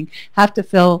morning, have to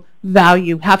feel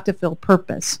value, have to feel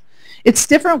purpose. It's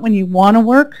different when you want to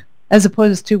work as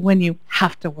opposed to when you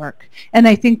have to work. And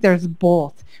I think there's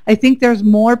both. I think there's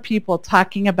more people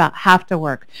talking about have to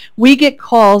work. We get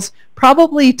calls,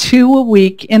 probably 2 a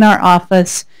week in our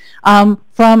office,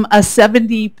 from a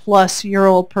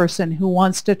 70-plus-year-old person who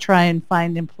wants to try and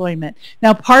find employment.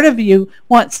 Now, part of you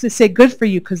wants to say good for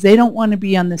you because they don't want to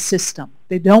be on the system.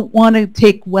 They don't want to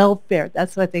take welfare.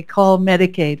 That's what they call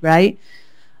Medicaid, right?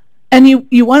 And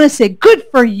you want to say good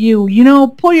for you, you know,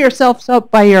 pull yourself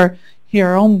up by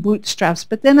your own bootstraps.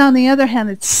 But then on the other hand,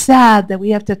 it's sad that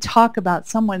we have to talk about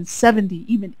someone 70,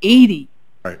 even 80,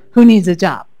 Right. who needs a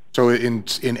job. So in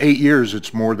 8 years,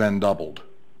 it's more than doubled.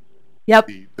 Yep.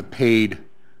 The paid,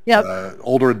 Yep.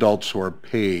 older adults who are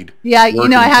paid. Yeah, you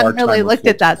know, I working hadn't really part-time or looked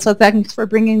at that, so thanks for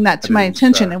bringing that to my It is,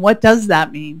 attention. And what does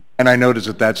that mean? And I noticed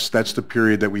that that's the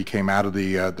period that we came out of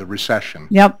the recession.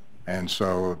 Yep. And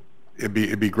so it'd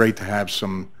be great to have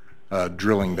some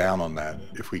drilling down on that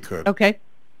if we could. Okay.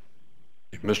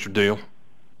 Mr. Deal?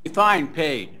 Define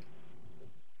paid.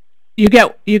 You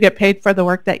get paid for the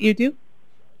work that you do?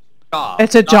 Job.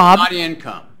 It's a job. Not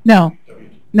income. No.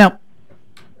 No.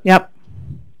 Yep.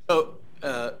 So,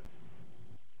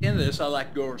 in this, I like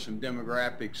to go over some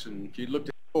demographics, and if you looked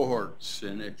at cohorts,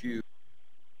 and if you,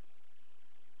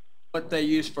 what they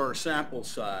use for sample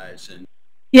size, and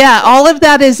Yeah, all of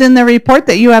that is in the report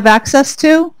that you have access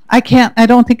to. I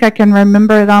don't think I can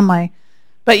remember it on my,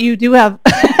 but you do have,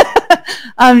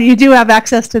 you do have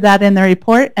access to that in the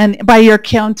report and by your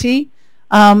county.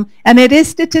 And it is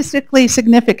statistically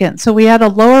significant. So we had a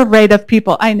lower rate of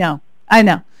people. I know.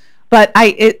 But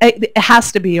it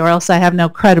has to be, or else I have no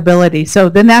credibility. So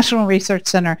the National Research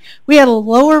Center, we had a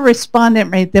lower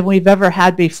respondent rate than we've ever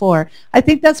had before. I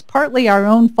think that's partly our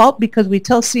own fault because we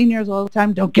tell seniors all the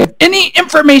time, don't give any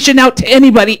information out to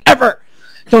anybody ever.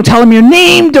 Don't tell them your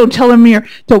name. Don't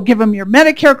give them your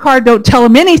Medicare card. Don't tell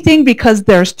them anything because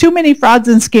there's too many frauds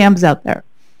and scams out there.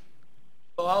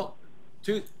 well,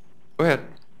 Go ahead.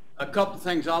 a couple of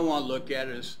things I want to look at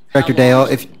is Director how Dale,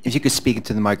 long- if you could speak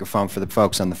into the microphone for the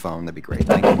folks on the phone, that'd be great.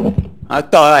 Thank you. I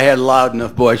thought I had a loud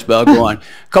enough voice, but I'll go on. A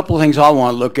couple of things I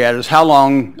want to look at is how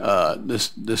long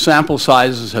the sample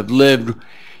sizes have lived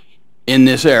in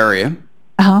this area,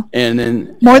 Uh-huh. and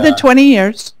then More than 20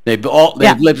 years. they've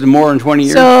Yeah. lived more than 20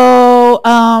 years. So,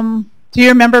 do you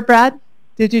remember, Brad?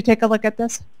 Did you take a look at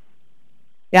this?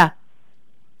 Yeah.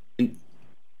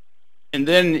 And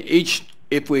then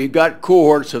if we got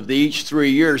cohorts of each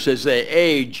 3 years as they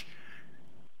age,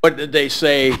 what did they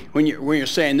say when you're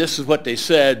saying this is what they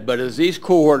said? But as these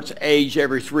cohorts age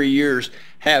every 3 years,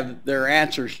 have their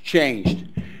answers changed?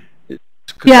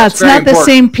 Yeah, it's not the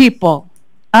same people.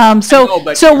 So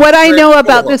what I know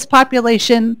about this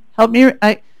population, help me.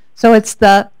 So it's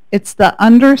the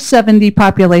under 70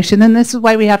 population, and this is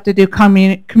why we have to do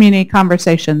community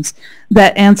conversations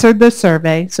that answered the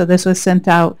survey. So this was sent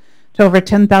out to over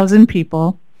 10,000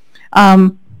 people.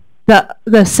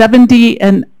 The 70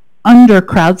 and under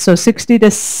crowd, so 60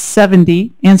 to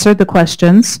 70, answered the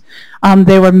questions.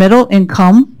 They were middle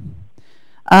income.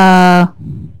 Do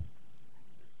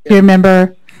you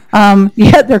remember?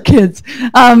 Yeah, they're kids.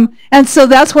 And so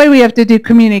that's why we have to do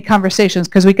community conversations,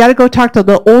 because we got to go talk to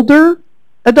the older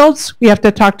adults, we have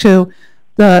to talk to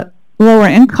the lower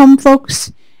income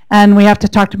folks, and we have to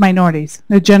talk to minorities.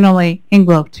 They're generally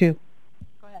Anglo too.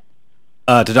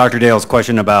 To Dr. Dale's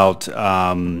question about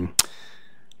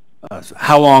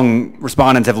how long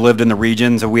respondents have lived in the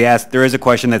region, so we asked, there is a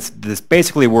question that's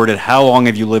basically worded, how long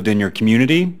have you lived in your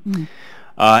community? Mm-hmm.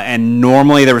 And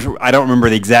normally, I don't remember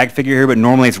the exact figure here, but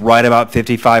normally it's right about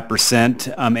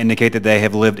 55% indicate that they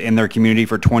have lived in their community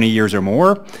for 20 years or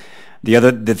more.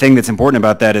 The thing that's important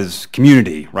about that is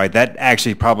community, right? That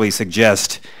actually probably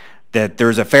suggests that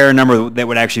there's a fair number that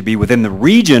would actually be within the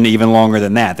region even longer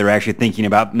than that. They're actually thinking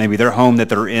about maybe their home that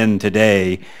they're in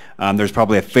today. There's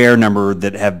probably a fair number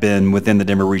that have been within the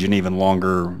Denver region even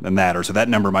longer than that, or so that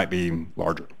number might be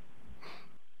larger.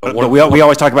 But we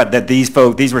always talk about that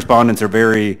these respondents are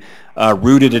very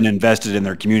rooted and invested in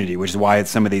their community, which is why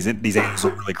some of these agencies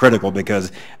are really critical,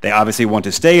 because they obviously want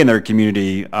to stay in their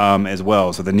community as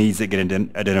well. So the needs that get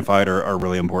identified are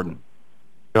really important.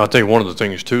 I think one of the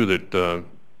things too that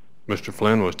Mr.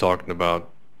 Flynn was talking about,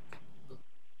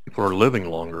 people are living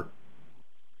longer.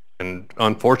 And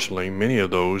unfortunately, many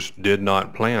of those did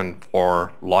not plan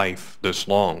for life this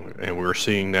long. And we're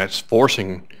seeing that's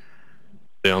forcing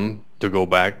them to go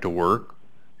back to work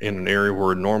in an area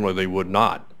where normally they would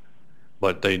not.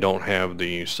 But they don't have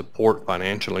the support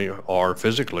financially or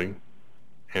physically.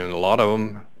 And a lot of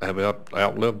them have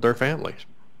outlived their families.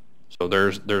 So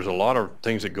there's a lot of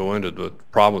things that go into the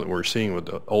problem that we're seeing with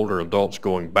the older adults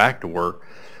going back to work.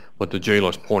 But to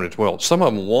Jayla's point as well, some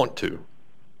of them want to.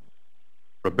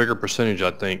 A bigger percentage, I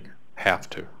think, have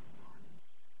to.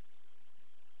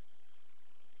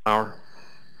 Howard?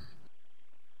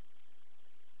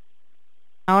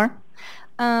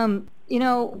 You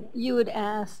know, you had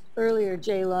asked earlier,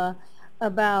 Jayla,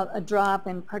 about a drop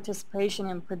in participation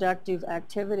in productive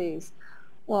activities.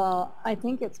 Well, I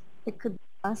think it could be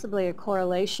possibly a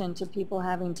correlation to people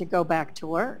having to go back to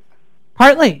work.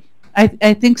 Partly.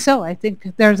 I think so. I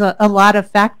think there's a lot of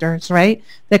factors, right,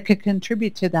 that could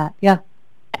contribute to that. Yeah.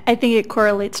 I think it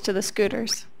correlates to the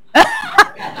scooters.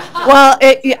 Well,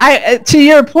 to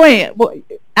your point,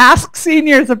 ask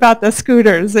seniors about the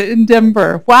scooters in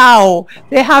Denver. Wow,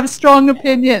 they have strong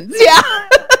opinions. Yeah.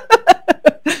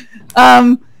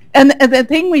 And the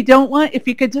thing we don't want, if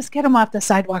you could just get them off the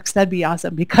sidewalks, that'd be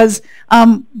awesome, because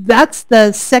that's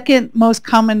the second most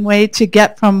common way to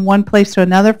get from one place to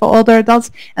another for older adults,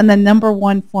 and the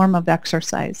 #1 form of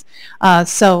exercise.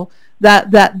 So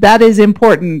that is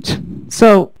important.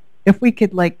 So if we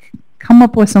could come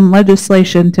up with some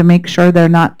legislation to make sure they're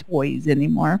not toys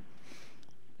anymore,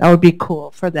 that would be cool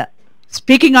for that.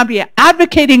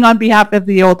 Advocating on behalf of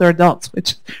the older adults,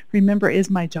 which, remember, is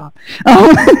my job.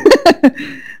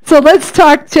 So let's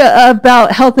talk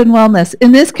about health and wellness.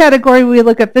 In this category, we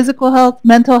look at physical health,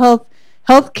 mental health,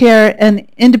 health care, and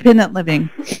independent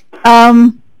living.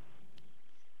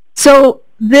 So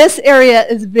this area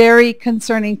is very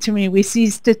concerning to me. We see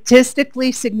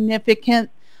statistically significant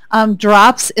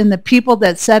drops in the people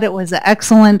that said it was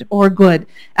excellent or good.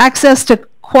 Access to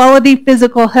quality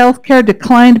physical health care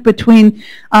declined between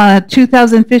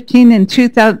 2015 and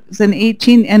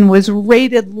 2018 and was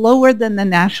rated lower than the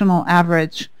national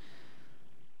average.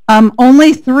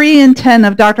 Only 3 in 10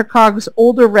 of DRCOG's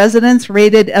older residents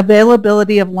rated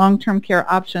availability of long-term care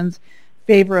options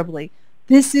favorably.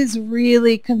 This is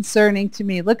really concerning to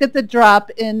me. Look at the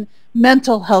drop in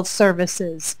mental health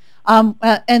services. And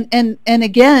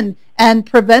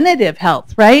preventative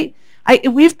health, right?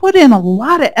 We've put in a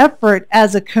lot of effort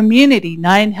as a community,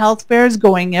 9 health fairs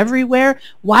going everywhere.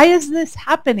 Why is this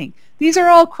happening? These are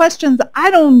all questions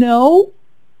I don't know.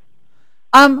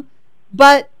 And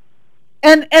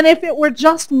if it were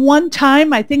just one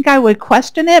time, I think I would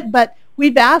question it, but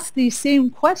we've asked these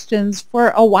same questions for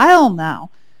a while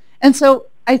now. And so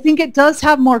I think it does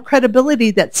have more credibility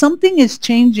that something is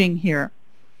changing here.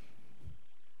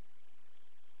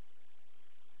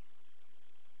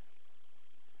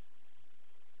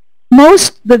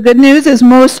 The good news is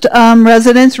most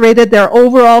residents rated their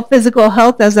overall physical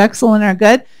health as excellent or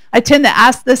good. I tend to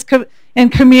ask this in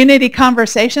community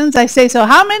conversations. I say, so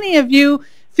how many of you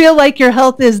feel like your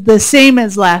health is the same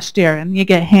as last year? And you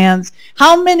get hands.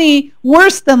 How many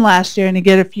worse than last year? And you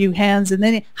get a few hands. And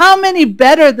then how many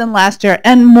better than last year?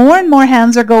 And more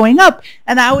hands are going up.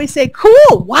 And I always say,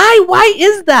 cool, why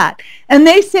is that? And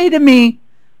they say to me,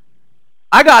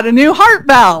 I got a new heart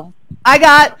valve. I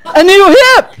got a new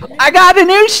hip. I got a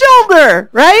new shoulder,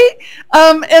 right?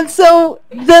 And so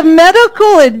the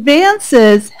medical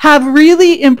advances have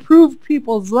really improved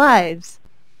people's lives.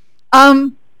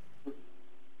 And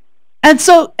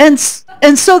so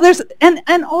there's,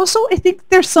 and also I think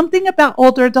there's something about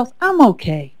older adults. I'm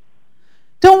okay.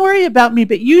 Don't worry about me,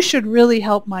 but you should really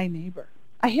help my neighbor.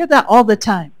 I hear that all the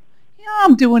time. Yeah,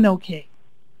 I'm doing okay.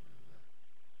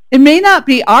 It may not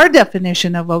be our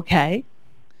definition of okay,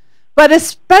 but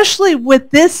especially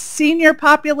with this senior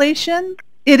population,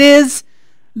 this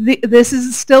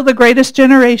is still the greatest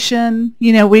generation.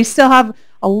 You know, we still have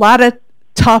a lot of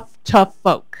tough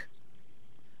folk.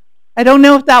 I don't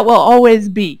know if that will always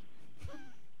be.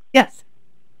 Yes.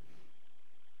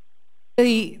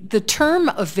 The term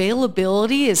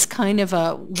availability is kind of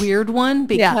a weird one,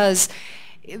 because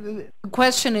the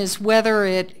question is whether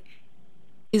it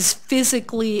is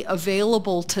physically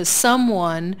available to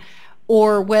someone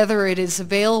or whether it is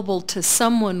available to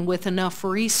someone with enough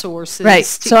resources. Right.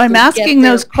 So I'm asking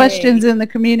those questions pay. in the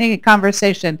community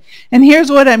conversation. And here's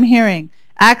what I'm hearing.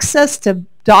 Access to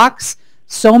docs.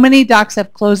 So many docs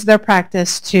have closed their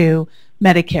practice to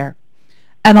Medicare.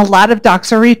 And a lot of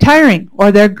docs are retiring,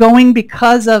 or they're going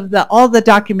because of all the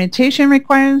documentation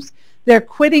requirements. They're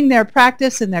quitting their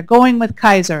practice and they're going with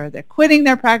Kaiser. They're quitting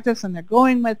their practice and they're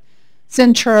going with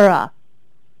Centura.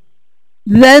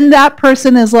 Then that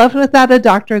person is left without a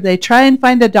doctor. They try and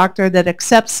find a doctor that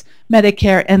accepts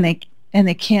Medicare, and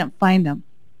they can't find them.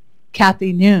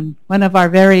 Kathy Noon, one of our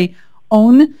very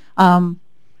own,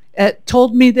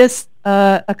 told me this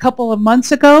a couple of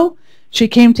months ago. She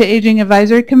came to Aging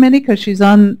Advisory Committee because she's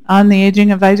on the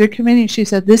Aging Advisory Committee. She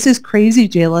said, "This is crazy,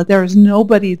 Jayla. There is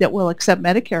nobody that will accept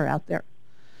Medicare out there."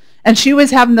 And she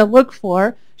was having to look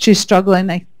for, she's struggling,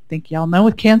 I think y'all know,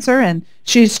 with cancer, and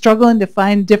she's struggling to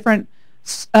find different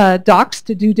docs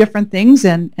to do different things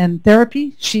and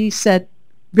therapy. She said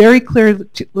very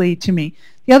clearly to me.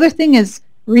 The other thing is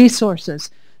resources.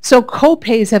 So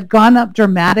co-pays have gone up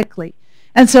dramatically.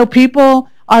 And so people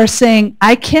are saying,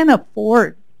 I can't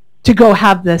afford to go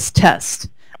have this test.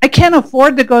 I can't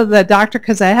afford to go to the doctor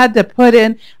because I had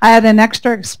an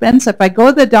extra expense. If I go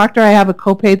to the doctor, I have a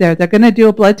copay there. They're going to do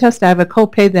a blood test, I have a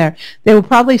copay there. They will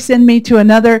probably send me to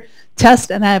another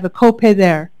test, and I have a copay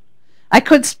there. I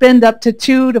could spend up to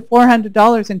 $200 to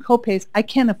 $400 in copays. I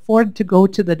can't afford to go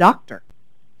to the doctor.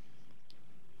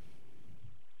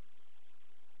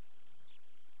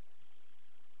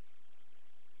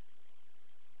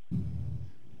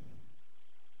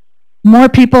 More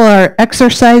people are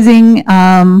exercising,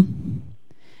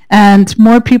 and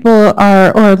more people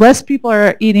are, or less people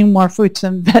are eating more fruits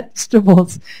and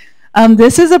vegetables.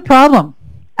 This is a problem.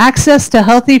 Access to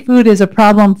healthy food is a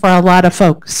problem for a lot of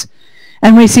folks.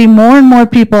 And we see more and more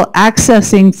people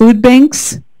accessing food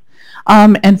banks,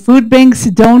 and food banks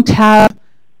don't have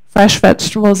fresh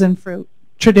vegetables and fruit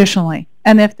traditionally.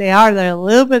 And if they are, they're a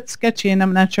little bit sketchy, and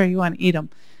I'm not sure you want to eat them.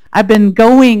 I've been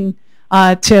going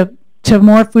to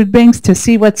more food banks to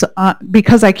see what's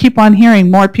because I keep on hearing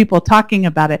more people talking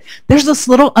about it. There's this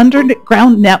little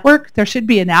underground network. There should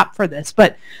be an app for this,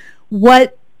 but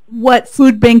what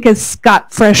food bank has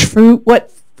got fresh fruit?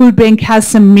 What food bank has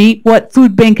some meat? What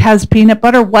food bank has peanut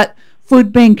butter? What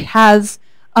food bank has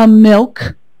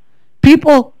milk?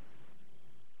 People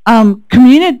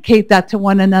communicate that to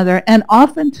one another, and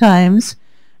oftentimes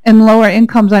in lower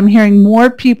incomes, I'm hearing more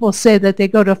people say that they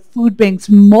go to food banks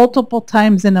multiple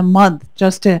times in a month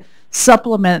just to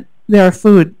supplement their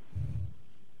food.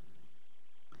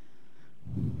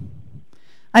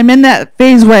 I'm in that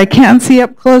phase where I can't see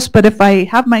up close, but if I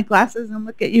have my glasses and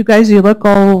look at you guys, you look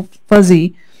all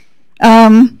fuzzy.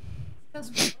 The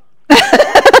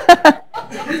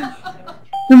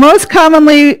most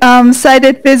commonly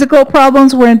cited physical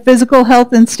problems were in physical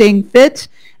health and staying fit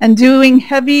and doing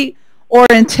heavy or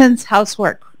intense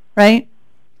housework, right?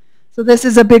 So this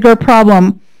is a bigger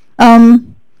problem. The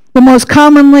most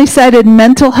commonly cited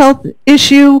mental health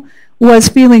issue was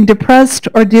feeling depressed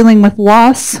or dealing with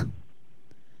loss,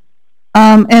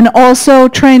 and also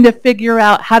trying to figure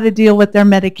out how to deal with their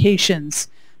medications.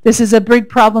 This is a big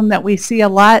problem that we see a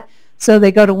lot. So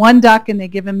they go to one doc and they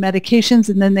give them medications,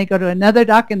 and then they go to another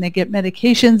doc and they get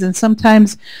medications, and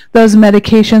sometimes those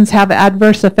medications have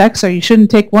adverse effects, or you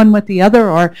shouldn't take one with the other,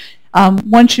 or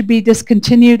one should be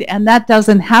discontinued, and that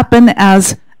doesn't happen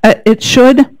as it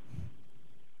should.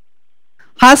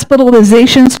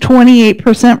 Hospitalizations,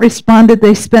 28% responded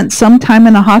they spent some time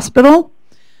in a hospital.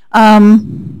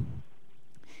 And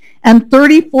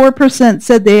 34%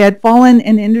 said they had fallen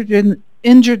and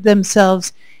injured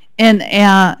themselves in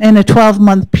a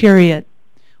 12-month period.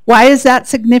 Why is that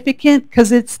significant?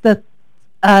 Because it's the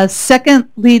second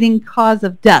leading cause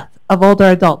of death of older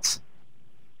adults.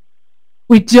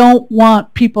 We don't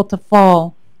want people to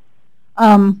fall.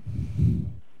 It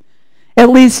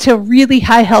leads to really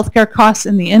high healthcare costs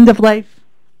in the end of life.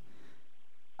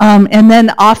 And then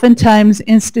oftentimes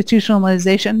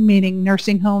institutionalization, meaning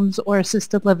nursing homes or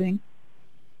assisted living.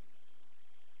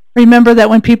 Remember that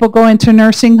when people go into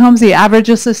nursing homes, the average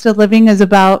assisted living is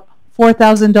about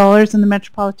 $4,000 in the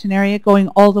metropolitan area, going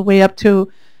all the way up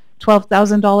to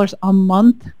 $12,000 a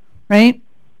month, right?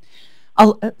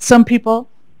 Some people,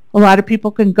 a lot of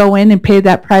people can go in and pay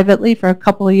that privately for a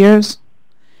couple of years,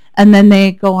 and then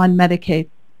they go on Medicaid.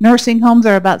 Nursing homes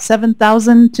are about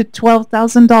 $7,000 to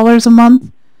 $12,000 a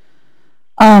month.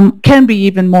 Can be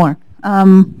even more,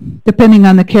 depending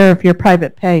on the care of your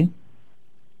private pay.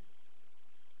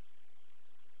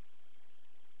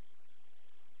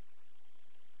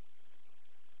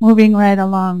 Moving right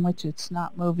along, which it's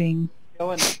not moving.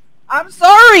 I'm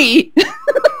sorry.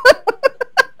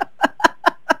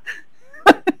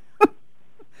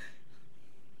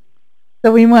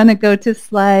 So we want to go to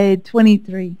slide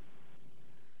 23.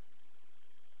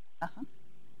 There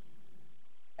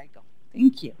you go.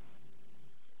 Thank you.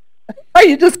 Are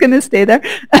you just going to stay there?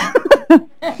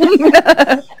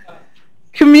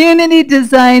 Community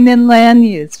design and land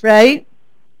use, right?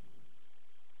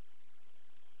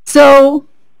 So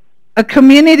a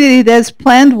community that's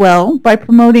planned well by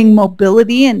promoting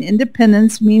mobility and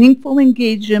independence, meaningful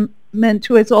engagement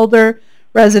to its older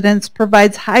residents,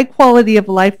 provides high quality of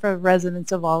life for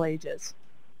residents of all ages.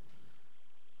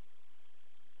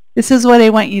 This is what I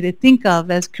want you to think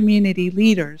of as community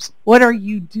leaders. What are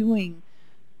you doing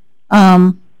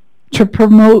to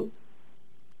promote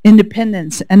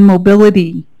independence and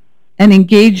mobility and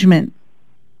engagement?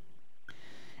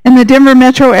 In the Denver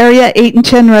metro area, 8 and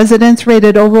 10 residents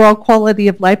rated overall quality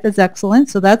of life as excellent,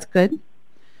 so that's good.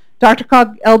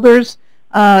 DRCOG elders'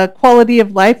 quality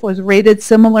of life was rated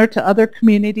similar to other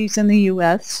communities in the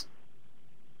U.S.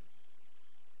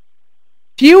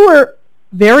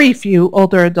 Very few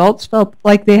older adults felt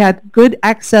like they had good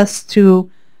access to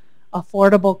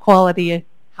affordable quality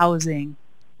housing.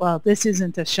 Well, this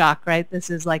isn't a shock, right? This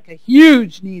is like a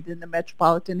huge need in the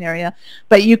metropolitan area.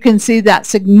 But you can see that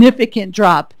significant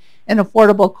drop in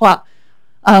affordable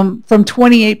from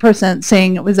 28%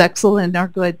 saying it was excellent or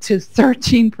good to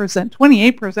 13%.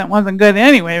 28% wasn't good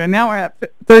anyway, but now we're at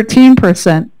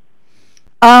 13%.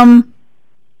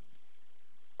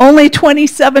 Only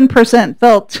 27%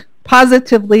 felt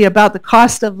positively about the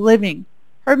cost of living.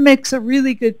 Herb makes a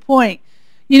really good point.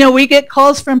 You know, we get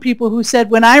calls from people who said,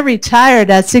 when I retired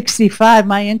at 65,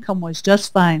 my income was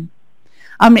just fine.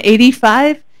 I'm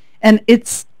 85, and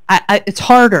it's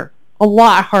harder, a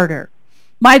lot harder.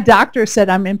 My doctor said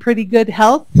I'm in pretty good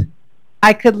health.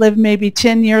 I could live maybe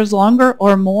 10 years longer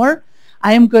or more.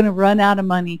 I am going to run out of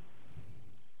money.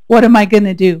 What am I going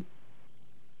to do?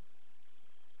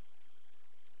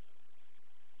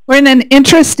 We're in an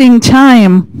interesting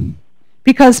time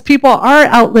because people are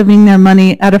outliving their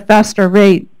money at a faster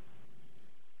rate.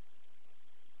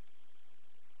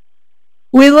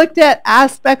 We looked at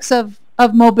aspects of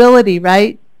mobility,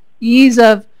 right? Ease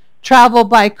of travel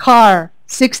by car,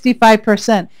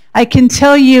 65%. I can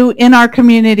tell you in our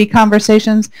community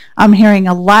conversations, I'm hearing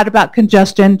a lot about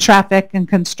congestion, traffic, and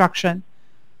construction.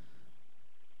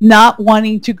 Not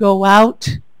wanting to go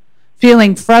out,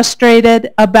 feeling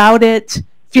frustrated about it,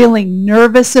 feeling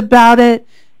nervous about it,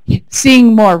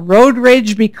 seeing more road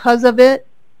rage because of it.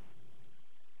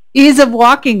 Ease of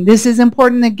walking, this is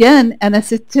important again, and a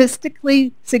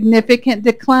statistically significant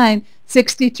decline.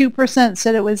 62%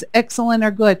 said it was excellent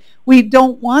or good. We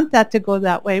don't want that to go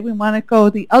that way. We want to go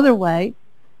the other way.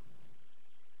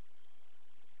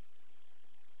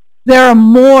 There are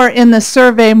more in the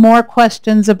survey, more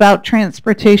questions about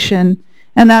transportation.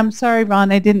 And I'm sorry,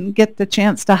 Ron, I didn't get the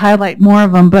chance to highlight more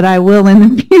of them, but I will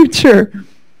in the future.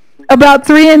 About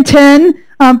 3 in 10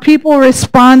 people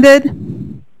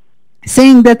responded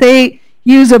saying that they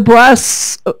use a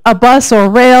bus or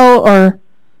rail or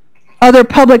other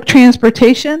public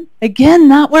transportation. Again,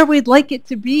 not where we'd like it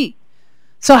to be.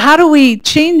 So how do we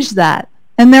change that?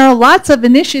 And there are lots of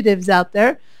initiatives out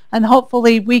there, and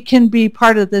hopefully we can be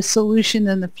part of the solution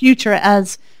in the future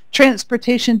as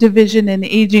Transportation Division and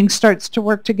Aging starts to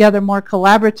work together more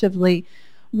collaboratively.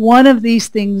 One of these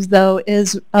things, though,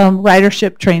 is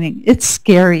ridership training. It's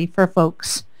scary for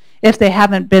folks if they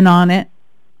haven't been on it.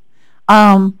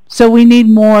 So we need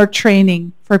more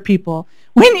training for people.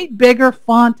 We need bigger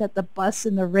font at the bus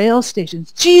and the rail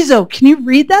stations. Jeez, can you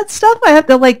read that stuff? I have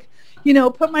to, like, you know,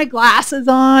 put my glasses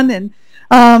on. And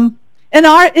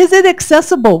is it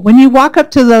accessible? When you walk up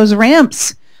to those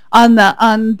ramps on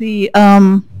the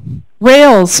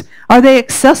rails, are they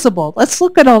accessible? Let's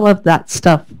look at all of that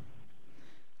stuff.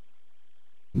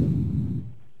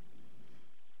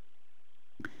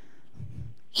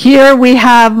 Here we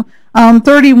have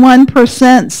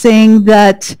 31% saying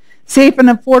that safe and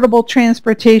affordable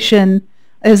transportation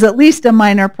is at least a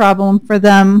minor problem for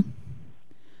them.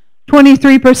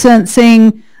 23%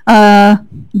 saying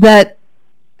that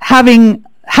having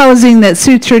housing that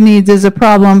suits your needs is a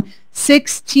problem.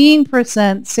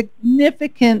 16%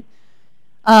 significant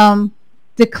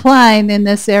decline in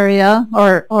this area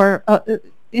or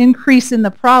increase in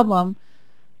the problem.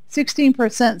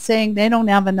 16% saying they don't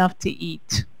have enough to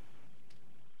eat.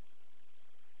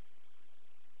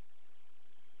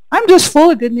 I'm just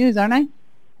full of good news, aren't I?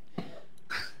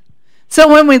 So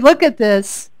when we look at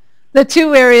this, the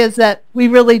two areas that we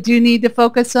really do need to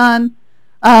focus on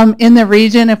in the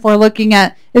region, if we're looking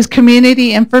at, is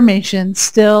community information,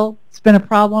 still been a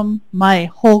problem my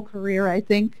whole career, I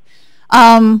think.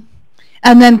 And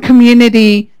then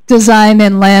community design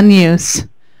and land use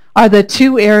are the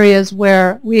two areas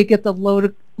where we get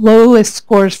the lowest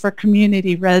scores for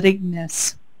community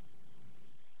readiness.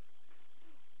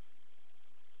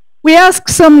 We asked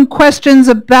some questions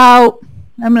about,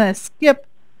 I'm going to skip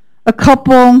a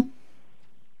couple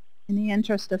in the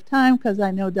interest of time because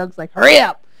I know Doug's like, hurry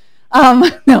up.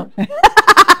 No.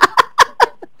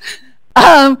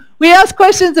 We asked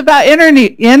questions about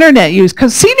internet use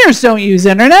because seniors don't use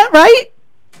internet, right?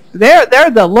 They're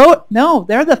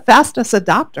the fastest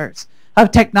adopters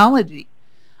of technology.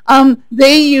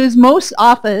 They use most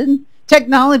often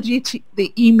technology,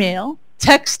 the email,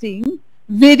 texting,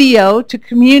 video to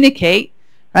communicate,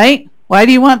 right? Why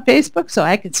do you want Facebook? So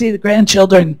I can see the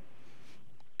grandchildren.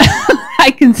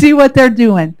 I can see what they're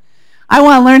doing. I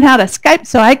want to learn how to Skype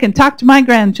so I can talk to my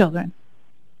grandchildren.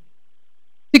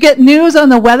 To get news on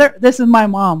the weather, this is my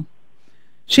mom.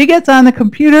 She gets on the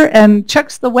computer and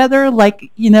checks the weather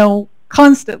like,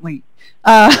 constantly.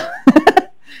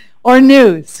 Or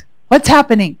news. What's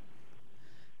happening?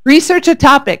 Research a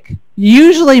topic,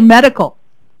 usually medical,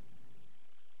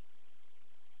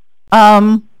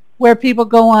 where people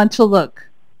go on to look.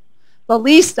 The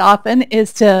least often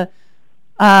is to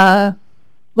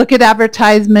look at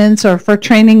advertisements or for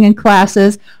training and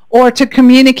classes, or to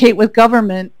communicate with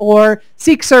government or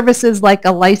seek services like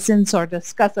a license or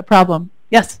discuss a problem.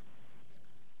 Yes?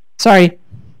 Sorry.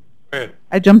 Go ahead.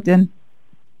 I jumped in.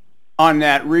 On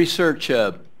that research,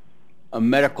 a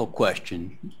medical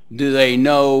question, do they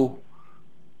know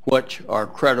what are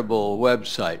credible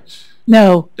websites?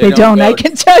 No, they don't. I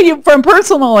can tell you from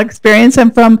personal experience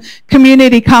and from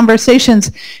community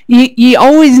conversations, you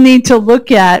always need to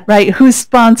look at, right, who's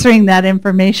sponsoring that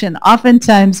information.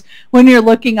 Oftentimes, when you're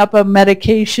looking up a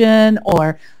medication,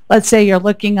 or let's say you're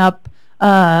looking up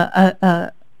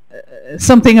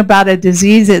something about a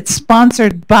disease, it's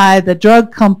sponsored by the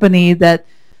drug company that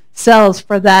sells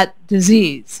for that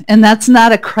disease. And that's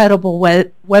not a credible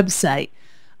website.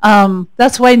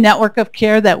 That's why Network of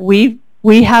Care that we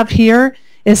have here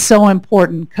is so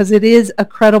important, because it is a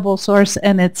credible source,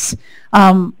 and it's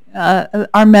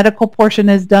our medical portion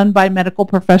is done by medical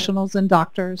professionals and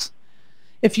doctors.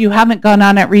 If you haven't gone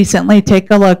on it recently, take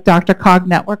a look, DRCOG,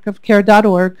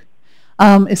 networkofcare.org.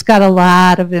 It's got a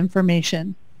lot of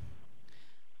information.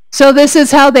 So this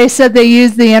is how they said they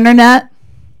use the internet.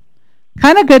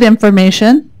 Kind of good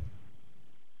information.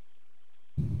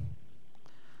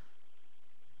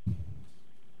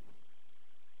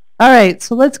 All right,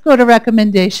 so let's go to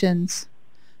recommendations.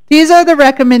 These are the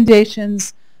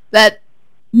recommendations that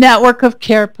Network of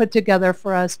Care put together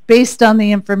for us based on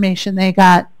the information they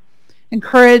got.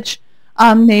 Encourage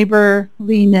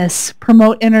neighborliness,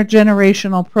 promote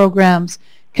intergenerational programs,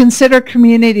 consider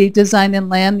community design and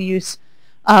land use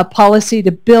policy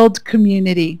to build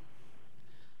community.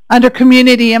 Under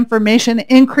community information,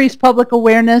 increase public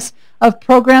awareness of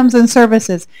programs and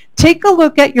services. Take a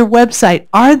look at your website.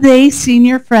 Are they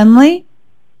senior friendly?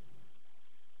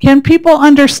 Can people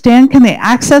understand? Can they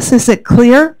access? Is it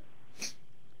clear?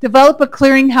 Develop a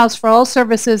clearinghouse for all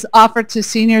services offered to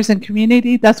seniors and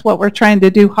community. That's what we're trying to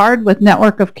do hard with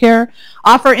Network of Care.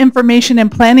 Offer information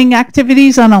and planning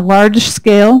activities on a large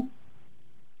scale.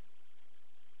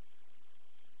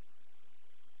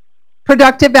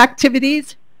 Productive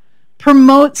activities.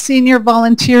 Promote senior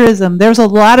volunteerism. There's a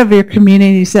lot of your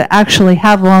communities that actually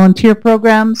have volunteer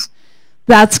programs.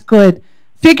 That's good.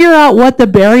 Figure out what the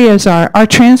barriers are. Are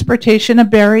transportation a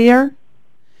barrier?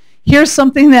 Here's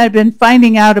something that I've been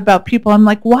finding out about people. I'm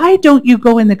like, why don't you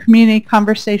go in the community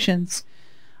conversations?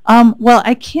 Well,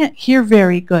 I can't hear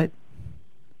very good.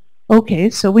 Okay,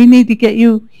 so we need to get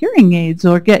you hearing aids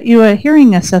or get you a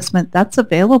hearing assessment. That's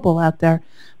available out there.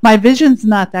 My vision's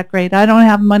not that great. I don't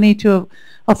have money to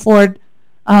afford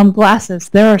glasses.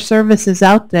 There are services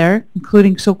out there,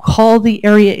 including, so call the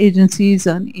area agencies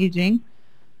on aging,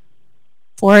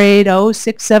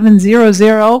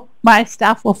 480-6700. My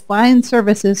staff will find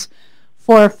services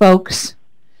for folks.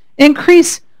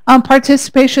 Increase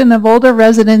participation of older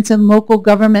residents in local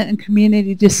government and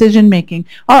community decision making.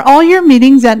 Are all your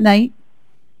meetings at night?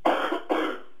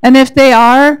 And if they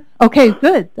are, okay,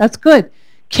 good. That's good.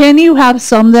 Can you have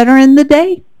some that are in the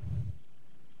day?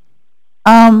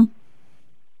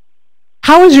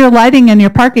 How is your lighting in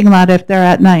your parking lot if they're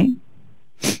at night?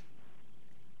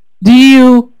 Do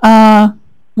you,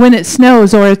 when it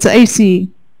snows or it's icy,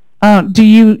 do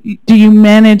you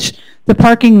manage the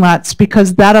parking lots,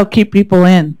 because that'll keep people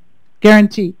in,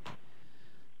 guaranteed.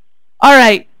 All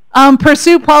right,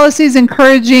 pursue policies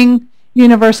encouraging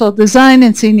universal design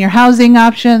and senior housing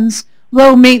options,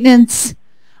 low maintenance,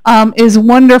 is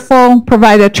wonderful,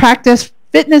 provide attractive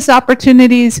fitness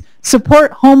opportunities,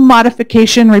 support home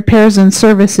modification, repairs, and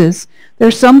services.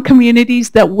 There's some communities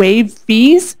that waive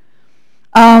fees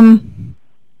for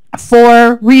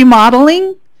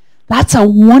remodeling. That's a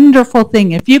wonderful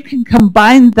thing. If you can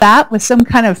combine that with some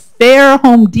kind of fair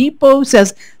Home Depot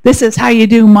says, this is how you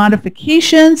do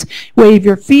modifications, waive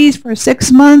your fees for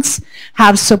 6 months,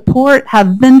 have support,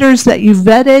 have vendors that you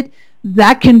vetted,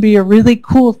 that can be a really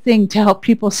cool thing to help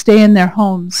people stay in their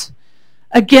homes.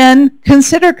 Again,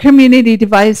 consider community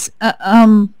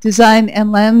design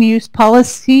and land use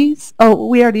policies. Oh,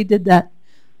 we already did that.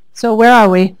 So where are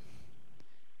we?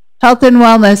 Health and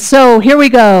wellness. So here we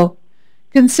go.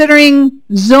 Considering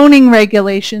zoning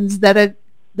regulations that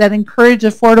encourage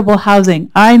affordable housing.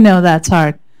 I know that's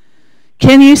hard.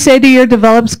 Can you say to your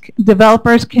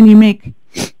developers, can you make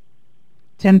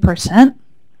 10%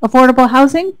 affordable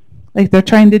housing, like they're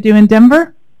trying to do in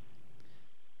Denver?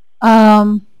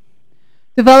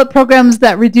 Develop programs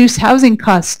that reduce housing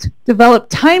costs. Develop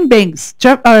time banks.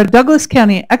 Douglas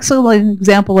County, excellent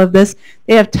example of this.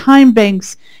 They have time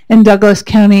banks in Douglas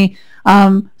County.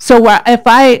 So if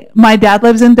my dad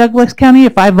lives in Douglas County,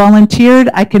 if I volunteered,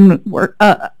 I can work.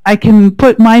 I can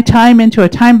put my time into a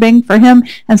time bank for him,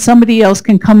 and somebody else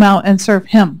can come out and serve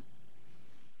him.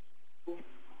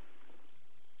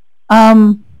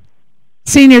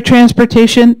 Senior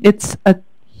transportation, it's a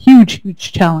huge,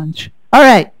 huge challenge. All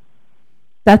right,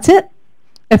 that's it.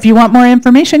 If you want more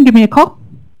information, give me a call.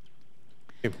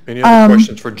 Any other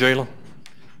questions for Jayla?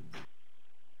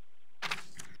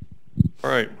 All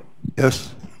right.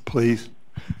 Yes, please.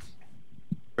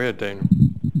 Go ahead, Daniel.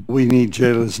 We need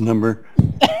Jayla's number.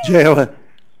 Jayla,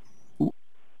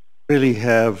 really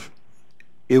have,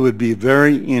 it would be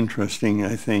very interesting,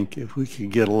 I think, if we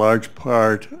could get a large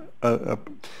part,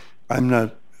 I'm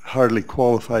not hardly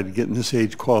qualified to get in this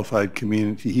age qualified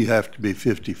community. You have to be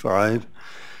 55,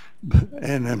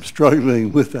 and I'm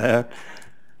struggling with that.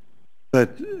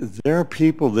 But there are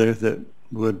people there that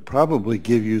would probably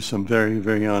give you some very,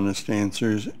 very honest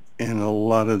answers, and a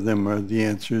lot of them are the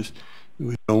answers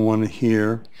we don't want to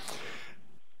hear.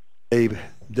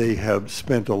 They have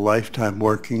spent a lifetime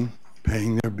working,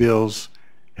 paying their bills,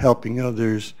 helping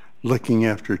others, looking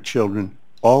after children,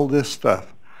 all this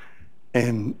stuff.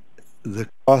 And the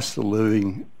cost of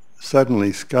living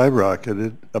suddenly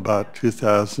skyrocketed about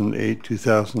 2008,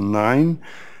 2009.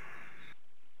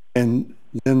 And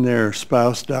then their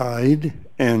spouse died,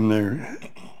 and their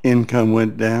income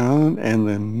went down, and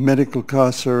the medical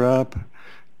costs are up,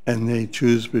 and they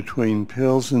choose between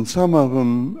pills, and some of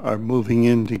them are moving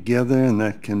in together, and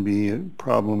that can be a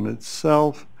problem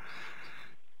itself.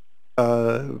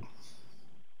 You're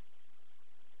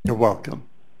welcome.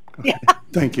 Okay. Yeah.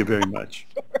 Thank you very much.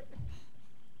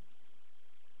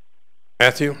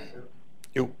 Matthew?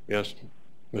 You, yes.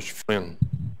 Mr. Flynn.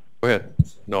 Go ahead.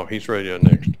 No, he's ready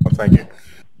next. Oh, thank you.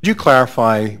 Could you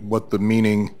clarify what the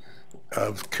meaning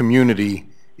of community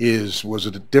is? Was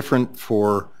it different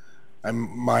for,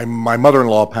 my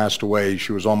mother-in-law passed away,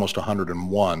 she was almost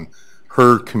 101.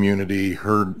 Her community,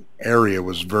 her area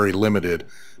was very limited.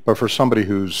 But for somebody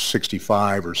who's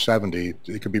 65 or 70,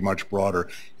 it could be much broader.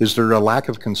 Is there a lack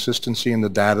of consistency in the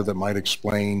data that might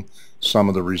explain some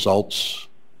of the results?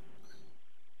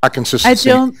 Not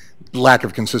consistency, lack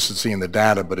of consistency in the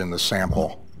data, but in the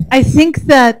sample. I think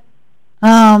that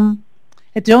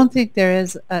I don't think there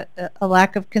is a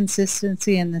lack of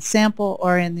consistency in the sample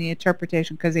or in the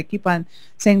interpretation, because they keep on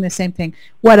saying the same thing.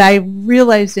 What I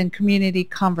realized in community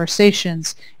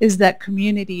conversations is that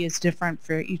community is different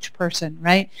for each person,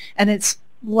 right? And it's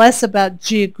less about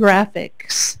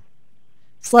geographics.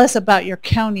 It's less about your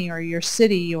county or your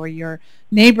city or your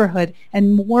neighborhood,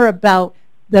 and more about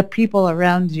the people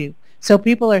around you. So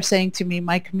people are saying to me,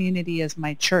 my community is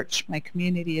my church, my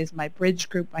community is my bridge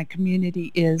group, my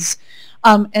community is,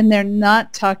 and they're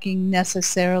not talking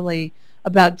necessarily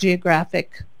about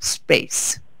geographic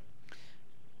space.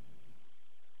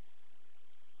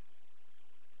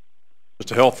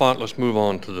 Mr. Helfont, let's move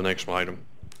on to the next item.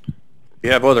 If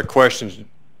you have other questions,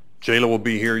 Jayla will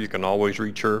be here. You can always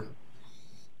reach her.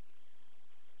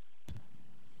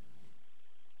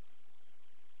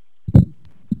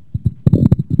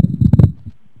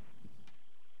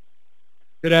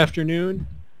 Good afternoon.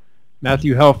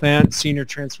 Matthew Helfant, Senior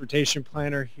Transportation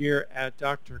Planner here at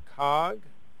DRCOG. Just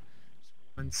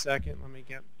 1 second, let me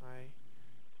get my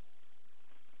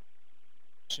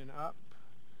up.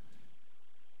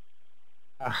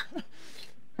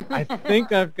 I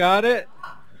think I've got it.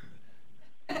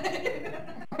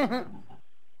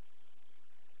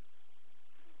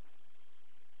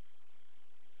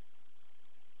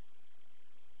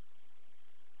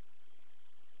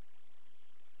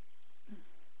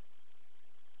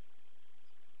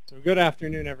 So good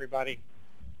afternoon, everybody.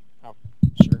 Oh,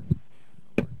 sure.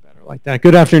 Better like that.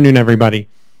 Good afternoon, everybody.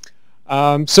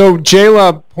 So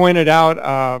Jayla pointed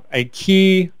out a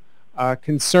key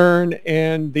concern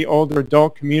in the older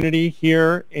adult community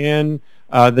here in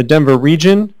the Denver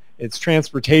region. It's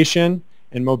transportation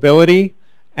and mobility.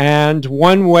 And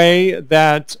one way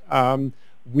that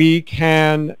we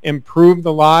can improve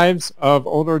the lives of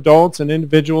older adults and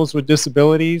individuals with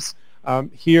disabilities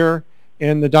here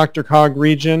in the DRCOG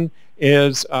region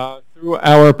is through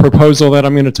our proposal that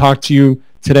I'm going to talk to you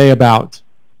today about.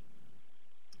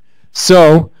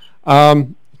 So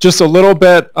just a little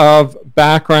bit of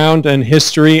background and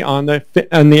history on the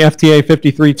FTA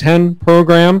 5310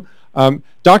 program.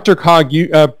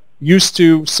 DRCOG used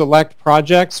to select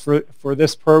projects for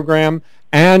this program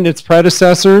and its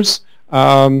predecessors.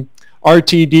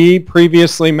 RTD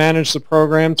previously managed the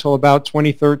program till about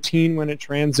 2013 when it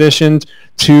transitioned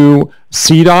to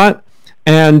CDOT.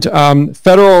 And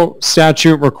federal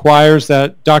statute requires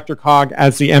that DRCOG,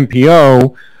 as the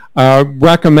MPO,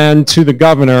 recommend to the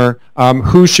governor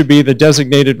who should be the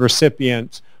designated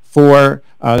recipient for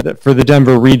the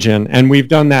Denver region. And we've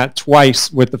done that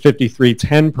twice with the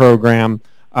 5310 program,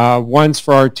 once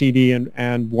for RTD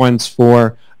and once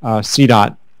for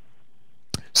CDOT.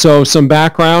 So some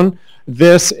background.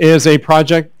 This is a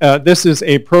project. This is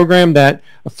a program that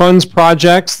funds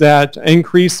projects that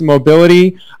increase the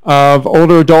mobility of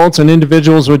older adults and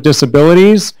individuals with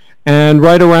disabilities. And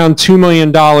right around $2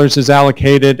 million is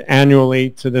allocated annually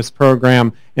to this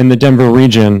program in the Denver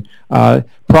region.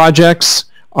 Projects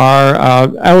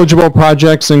are eligible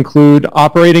projects include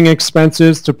operating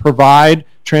expenses to provide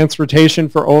transportation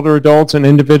for older adults and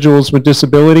individuals with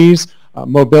disabilities,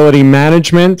 mobility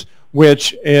management,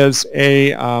 which is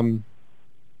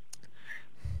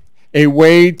a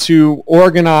way to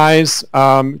organize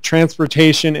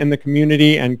transportation in the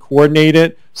community and coordinate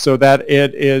it so that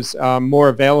it is more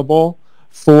available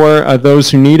for those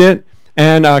who need it.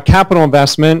 And capital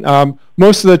investment,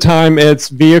 most of the time it's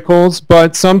vehicles,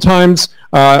 but sometimes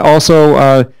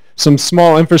also some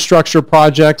small infrastructure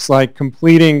projects like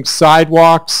completing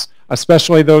sidewalks,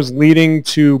 especially those leading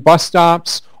to bus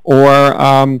stops,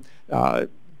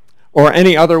 or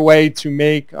any other way to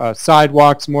make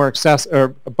sidewalks more accessible, or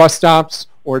bus stops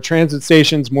or transit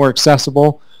stations more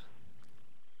accessible.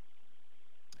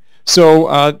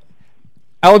 So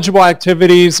eligible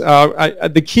activities,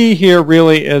 the key here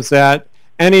really is that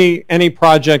any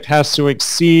project has to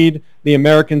exceed the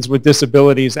Americans with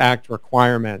Disabilities Act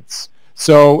requirements.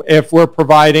 So if we're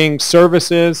providing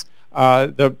services,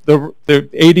 the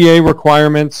ADA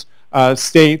requirements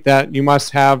state that you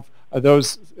must have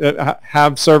those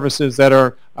have services that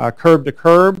are curb to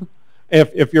curb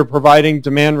if you're providing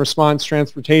demand response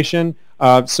transportation.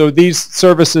 So these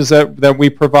services that we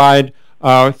provide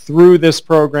through this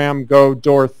program go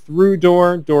door through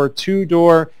door, door to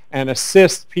door, and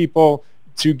assist people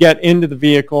to get into the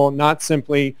vehicle, not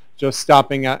simply just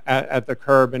stopping at the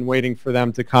curb and waiting for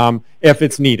them to come if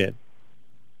it's needed.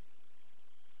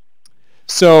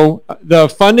 So the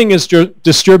funding is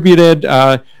distributed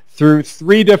through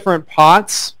 3 different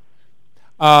pots.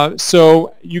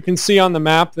 So you can see on the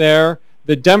map there,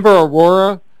 the Denver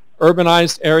Aurora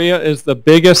urbanized area is the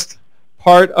biggest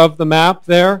part of the map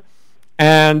there.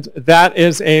 And that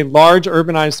is a large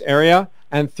urbanized area.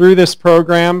 And through this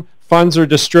program, funds are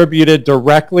distributed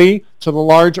directly to the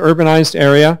large urbanized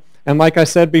area. And like I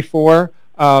said before,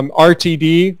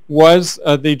 RTD was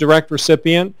the direct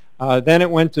recipient. Then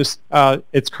it went to,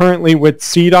 it's currently with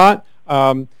CDOT.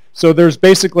 So there's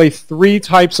basically 3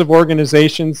 types of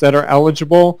organizations that are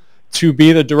eligible to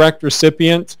be the direct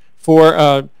recipient for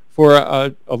a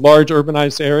large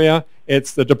urbanized area.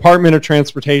 It's the Department of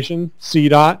Transportation,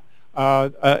 CDOT,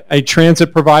 a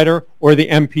transit provider, or the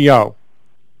MPO.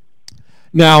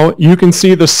 Now you can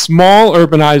see the small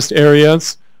urbanized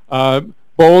areas,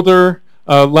 Boulder,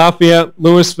 Lafayette,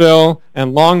 Louisville,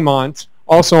 and Longmont,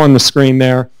 also on the screen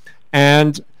there.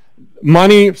 And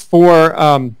money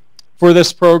for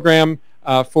this program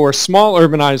for small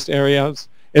urbanized areas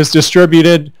is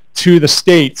distributed to the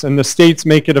states, and the states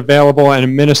make it available and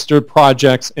administer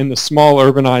projects in the small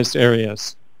urbanized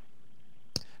areas.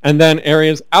 And then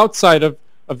areas outside of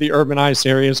the urbanized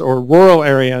areas or rural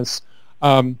areas,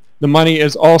 the money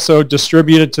is also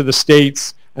distributed to the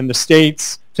states, and the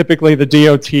states, typically the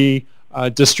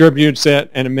DOT, distributes it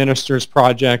and administers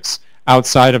projects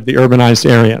outside of the urbanized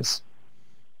areas.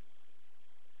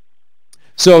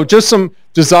 So just some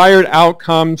desired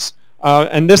outcomes,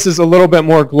 and this is a little bit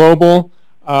more global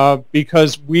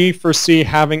because we foresee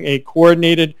having a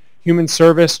coordinated human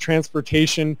service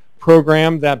transportation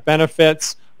program that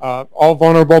benefits all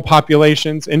vulnerable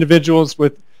populations, individuals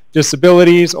with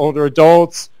disabilities, older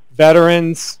adults,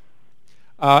 veterans,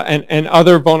 and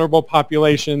other vulnerable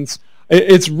populations.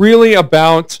 It's really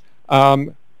about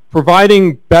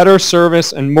providing better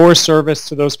service and more service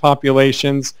to those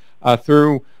populations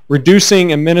through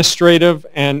reducing administrative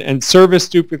and service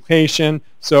duplication.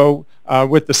 So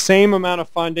with the same amount of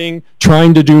funding,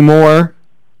 trying to do more.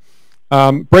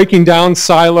 Breaking down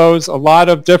silos. A lot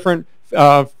of different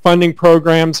funding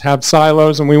programs have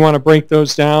silos, and we want to break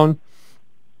those down.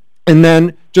 And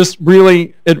then just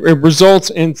really, it results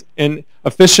in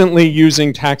efficiently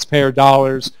using taxpayer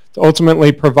dollars to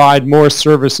ultimately provide more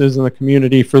services in the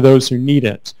community for those who need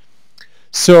it.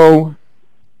 So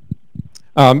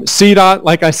CDOT,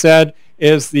 like I said,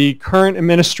 is the current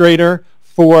administrator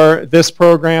for this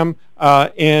program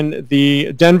in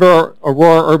the Denver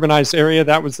Aurora urbanized area.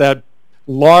 That was that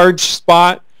large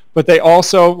spot, but they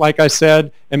also, like I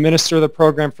said, administer the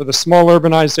program for the small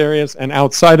urbanized areas and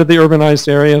outside of the urbanized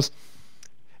areas.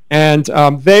 And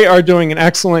they are doing an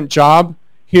excellent job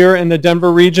here in the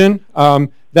Denver region.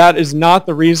 That is not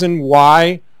the reason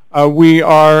why we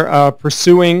are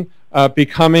pursuing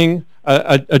becoming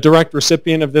a direct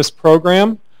recipient of this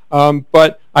program.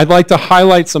 But I'd like to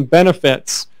highlight some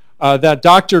benefits that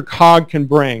DRCOG can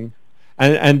bring.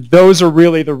 And those are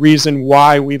really the reason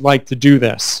why we'd like to do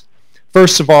this.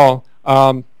 First of all,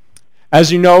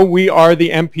 as you know, we are the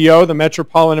MPO, the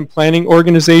Metropolitan Planning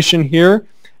Organization here.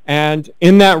 And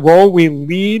in that role, we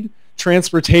lead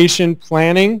transportation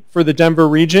planning for the Denver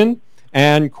region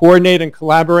and coordinate and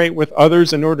collaborate with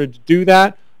others in order to do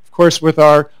that. Of course, with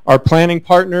our planning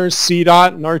partners,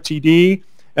 CDOT and RTD,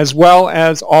 as well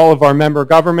as all of our member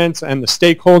governments and the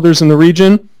stakeholders in the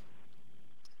region.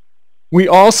 We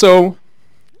also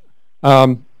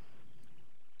are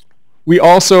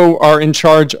in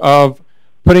charge of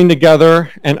putting together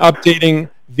and updating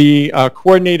the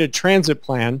coordinated transit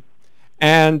plan.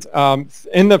 And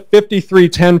in the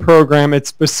 5310 program, it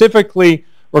specifically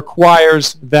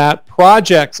requires that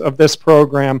projects of this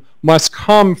program must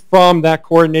come from that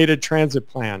coordinated transit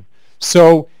plan.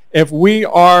 So if we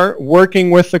are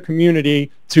working with the community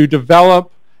to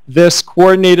develop this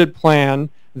coordinated plan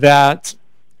that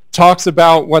talks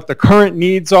about what the current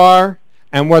needs are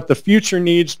and what the future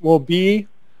needs will be,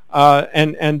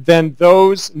 and then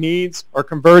those needs are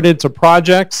converted to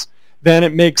projects, then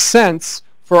it makes sense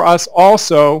for us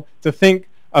also to think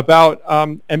about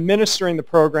administering the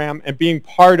program and being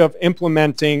part of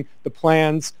implementing the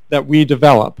plans that we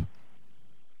develop.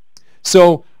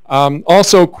 So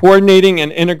also coordinating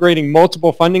and integrating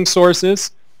multiple funding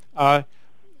sources.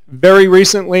 Very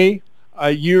recently,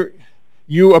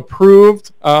 you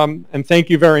approved, and thank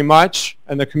you very much,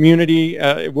 and the community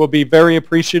will be very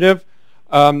appreciative.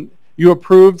 You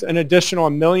approved an additional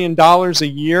 $1 million a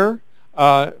year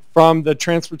from the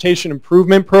Transportation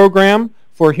Improvement Program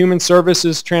for Human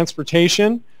Services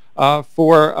Transportation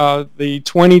for the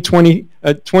 2020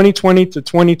 to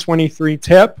 2023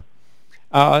 TIP.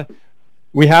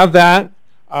 We have that.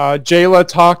 Jayla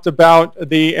talked about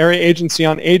the Area Agency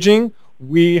on Aging.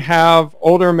 We have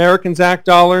Older Americans Act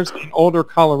dollars and Older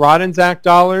Coloradans Act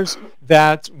dollars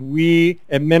that we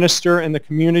administer in the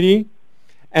community.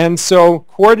 And so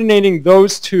coordinating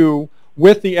those two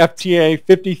with the FTA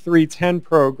 5310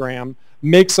 program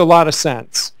makes a lot of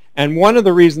sense. And one of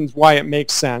the reasons why it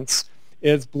makes sense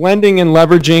is blending and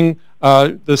leveraging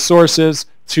the sources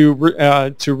to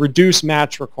reduce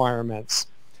match requirements.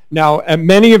 Now,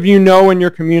 many of you know in your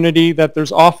community that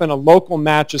there's often a local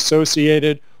match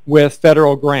associated with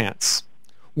federal grants.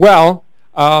 Well,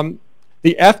 the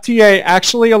FTA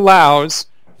actually allows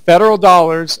federal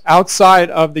dollars outside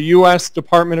of the U.S.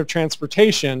 Department of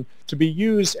Transportation to be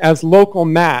used as local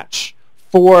match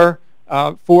for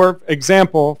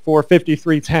example, for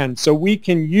 5310. So we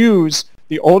can use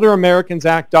the Older Americans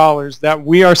Act dollars that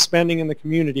we are spending in the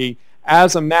community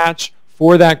as a match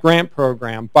for that grant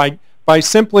program by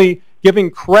simply giving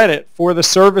credit for the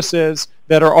services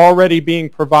that are already being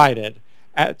provided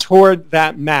toward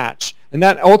that match. And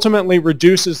that ultimately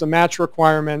reduces the match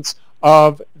requirements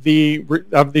of the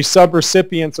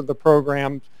sub-recipients of the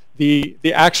program,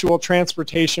 the actual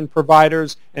transportation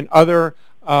providers and other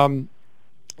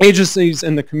agencies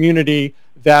in the community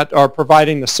that are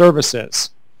providing the services.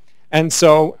 And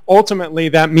so ultimately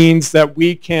that means that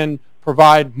we can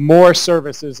provide more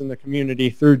services in the community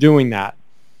through doing that.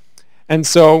 And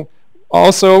so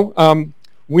also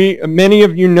many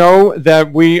of you know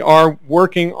that we are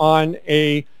working on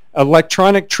an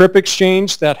electronic trip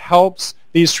exchange that helps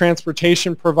these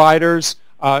transportation providers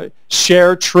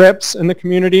share trips in the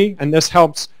community, and this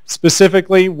helps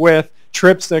specifically with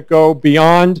trips that go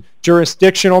beyond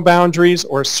jurisdictional boundaries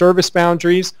or service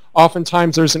boundaries.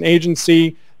 Oftentimes there's an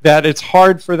agency that it's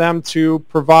hard for them to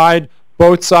provide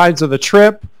both sides of the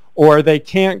trip, or they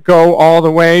can't go all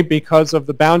the way because of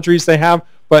the boundaries they have.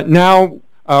 But now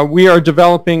we are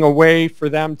developing a way for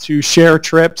them to share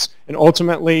trips, and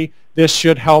ultimately this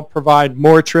should help provide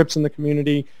more trips in the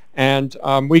community, and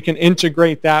we can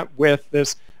integrate that with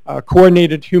this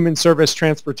coordinated human service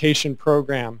transportation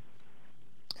program.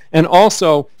 And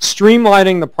also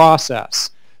streamlining the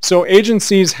process. So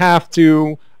agencies have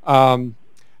to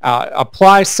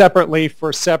apply separately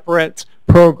for separate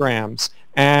programs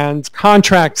and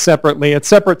contract separately at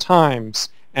separate times,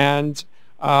 and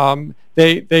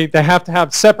they have to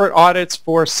have separate audits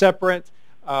for separate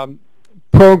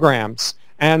programs,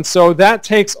 and so that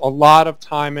takes a lot of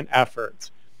time and effort,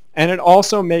 and it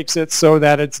also makes it so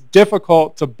that it's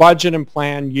difficult to budget and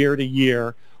plan year to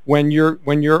year when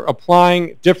you're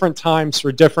applying different times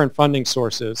for different funding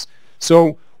sources.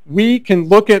 So we can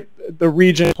look at the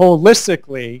region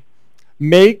holistically,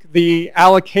 make the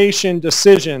allocation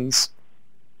decisions,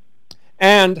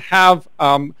 and have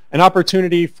an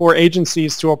opportunity for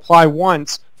agencies to apply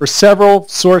once for several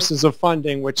sources of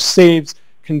funding, which saves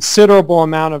considerable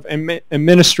amount of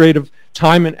administrative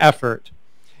time and effort.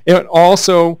 It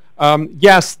also,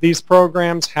 yes, these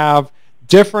programs have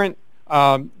different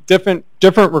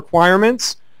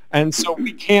requirements, and so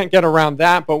we can't get around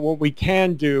that, but what we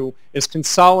can do is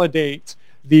consolidate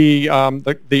the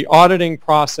auditing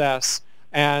process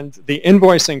and the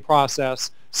invoicing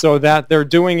process so that they're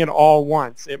doing it all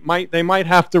once. They might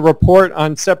have to report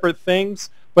on separate things,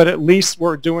 but at least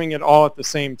we're doing it all at the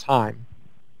same time.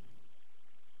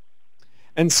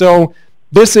 And so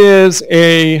this is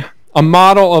a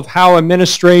model of how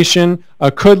administration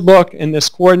could look in this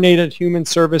coordinated human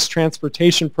service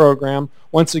transportation program,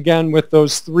 once again with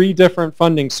those 3 different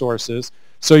funding sources.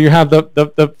 So you have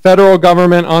the federal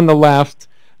government on the left,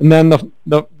 and then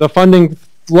the funding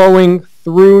flowing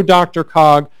through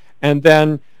DRCOG, and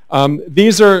then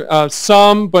these are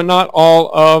some but not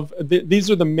all of, these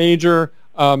are the major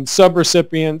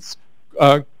subrecipients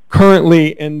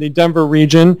currently in the Denver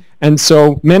region, and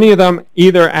so many of them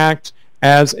either act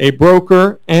as a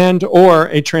broker and or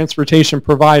a transportation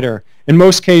provider. In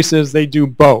most cases they do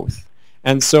both,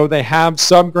 and so they have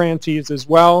subgrantees as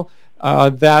well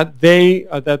that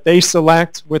they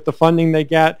select with the funding they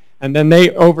get, and then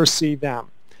they oversee them.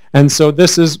 And so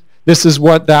this is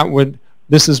what that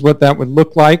would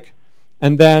look like.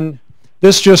 And then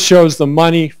this just shows the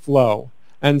money flow.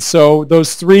 And so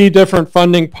those 3 different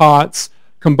funding pots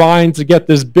combine to get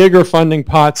this bigger funding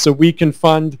pot so we can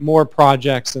fund more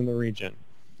projects in the region.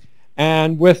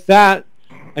 And with that,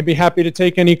 I'd be happy to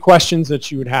take any questions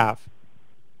that you would have.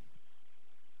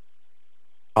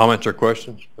 Comments or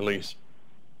questions, Elise?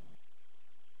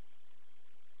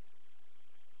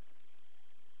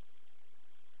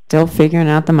 Still figuring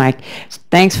out the mic.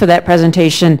 Thanks for that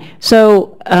presentation.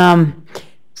 So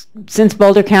since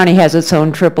Boulder County has its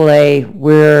own AAA,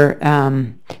 we're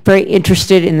very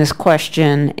interested in this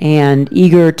question and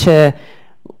eager to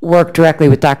work directly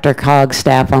with DRCOG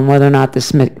staff on whether or not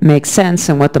this makes sense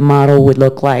and what the model would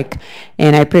look like.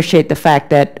 And I appreciate the fact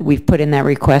that we've put in that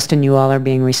request and you all are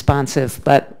being responsive,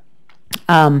 but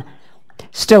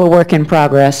still a work in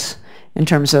progress in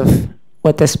terms of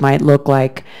what this might look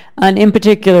like. And in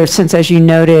particular, since as you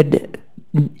noted,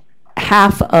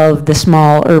 half of the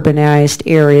small urbanized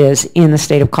areas in the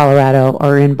state of Colorado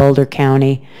are in Boulder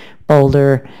County,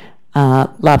 Boulder,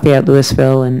 Lafayette,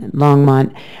 Louisville, and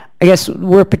Longmont. I guess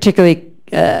we're particularly,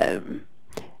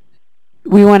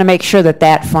 we want to make sure that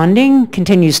that funding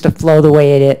continues to flow the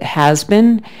way it has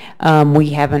been.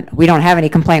 We don't have any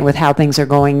complaint with how things are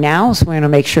going now, so we want to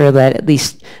make sure that at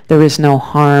least there is no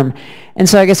harm. And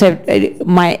so I guess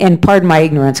and pardon my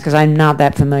ignorance because I'm not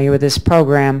that familiar with this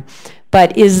program,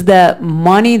 but is the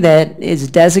money that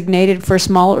is designated for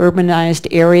small urbanized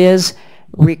areas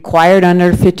required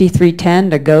under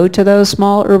 5310 to go to those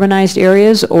small urbanized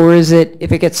areas, or is it,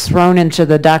 if it gets thrown into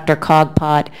the DRCOG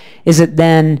pot, is it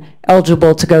then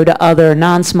eligible to go to other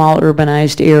non-small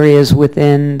urbanized areas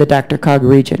within the DRCOG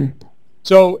region?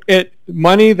 So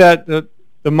the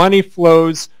money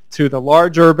flows to the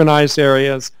large urbanized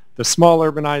areas, the small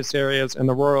urbanized areas, and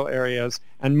the rural areas,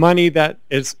 and money that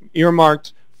is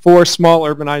earmarked for small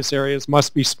urbanized areas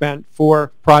must be spent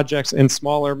for projects in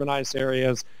small urbanized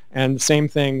areas, and the same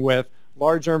thing with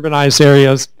large urbanized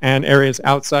areas and areas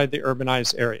outside the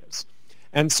urbanized areas.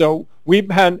 And so we've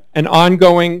had an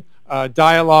ongoing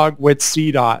dialogue with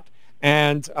CDOT,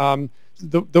 and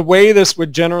the way this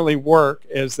would generally work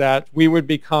is that we would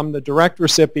become the direct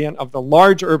recipient of the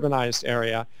large urbanized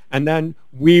area, and then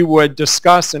we would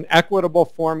discuss an equitable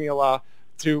formula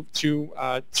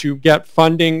to get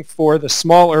funding for the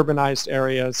small urbanized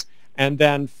areas and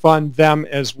then fund them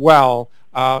as well.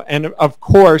 And of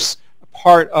course,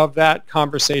 part of that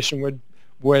conversation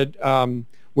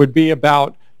would be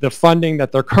about the funding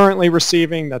that they're currently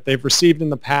receiving, that they've received in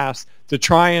the past, to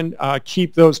try and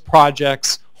keep those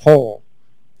projects whole.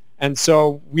 And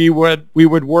so we would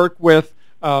work with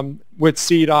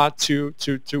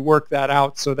CDOT to work that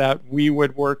out, so that we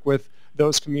would work with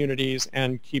those communities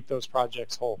and keep those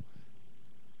projects whole.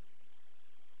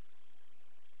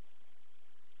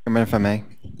 If I may,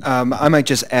 I might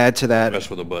just add to that. Mess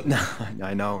with a button.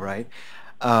 I know, right?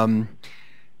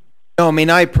 No, I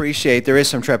mean, I appreciate there is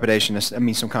some trepidation, I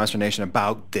mean, some consternation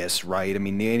about this, right? I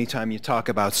mean, anytime you talk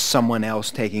about someone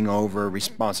else taking over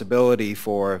responsibility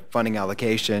for funding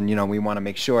allocation, you know, we want to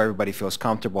make sure everybody feels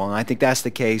comfortable. And I think that's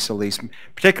the case, at least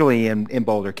particularly in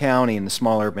Boulder County, in the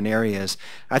small urban areas.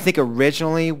 I think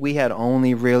originally we had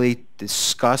only really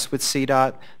discussed with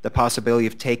CDOT the possibility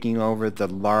of taking over the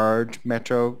large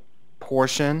metro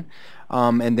portion.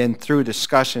 And then through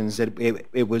discussions,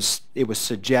 it was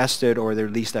suggested, or there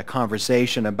at least a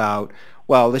conversation about,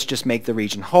 well, let's just make the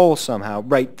region whole somehow,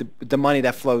 right? The money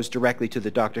that flows directly to the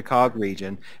DRCOG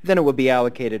region, then it would be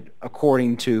allocated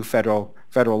according to federal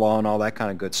law and all that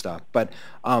kind of good stuff. But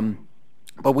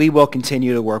we will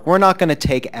continue to work. We're not going to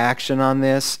take action on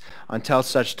this until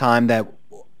such time that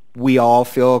we all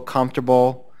feel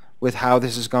comfortable with how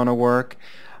this is going to work.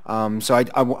 So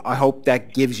I hope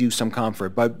that gives you some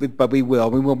comfort, but we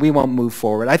won't move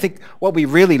forward. I think what we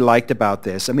really liked about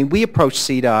this, I mean, we approached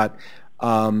CDOT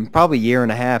probably a year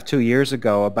and a half, 2 years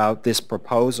ago about this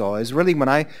proposal. Is really when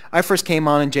I first came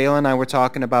on, and Jayla and I were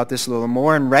talking about this a little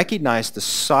more and recognized the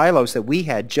silos that we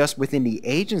had just within the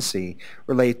agency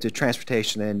related to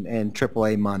transportation and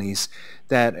AAA monies,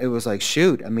 that it was like,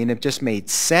 shoot, I mean, it just made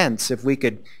sense if we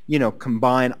could, you know,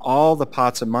 combine all the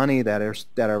pots of money that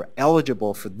are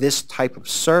eligible for this type of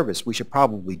service. We should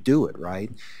probably do it,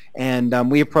 right?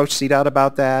 And we approached CDOT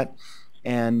about that.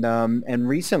 And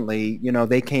recently, you know,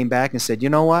 they came back and said, you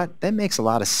know what, that makes a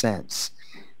lot of sense.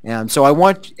 And so I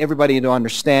want everybody to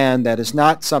understand that it's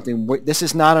not something, this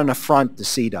is not an affront to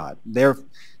CDOT.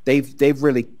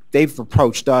 They've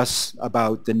approached us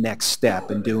about the next step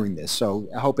in doing this. So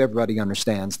I hope everybody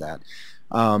understands that.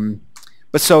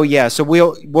 But so yeah, so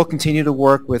we'll continue to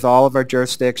work with all of our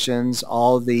jurisdictions,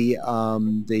 all of the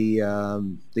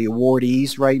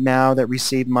awardees right now that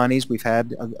receive monies. We've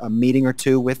had a meeting or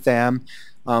two with them,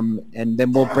 and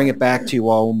then we'll bring it back to you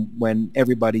all when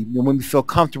we feel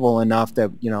comfortable enough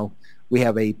that, you know, we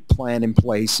have a plan in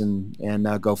place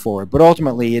and go forward. But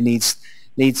ultimately, it needs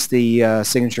the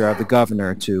signature of the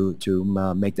governor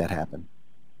to make that happen.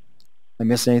 I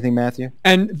missed anything, Matthew?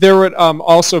 And there would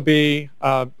also be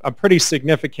a pretty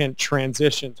significant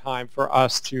transition time for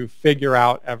us to figure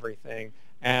out everything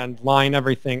and line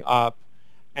everything up,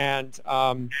 and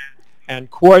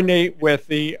coordinate with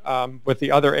the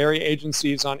other area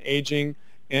agencies on aging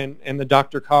in the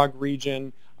DRCOG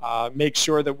region. Make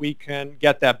sure that we can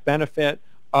get that benefit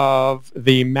of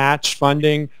the match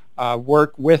funding.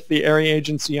 Work with the area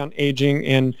agency on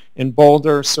aging in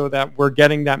Boulder so that we're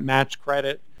getting that match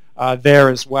credit there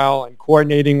as well, and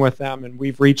coordinating with them. And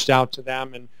we've reached out to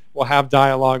them, and we'll have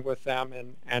dialogue with them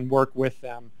and work with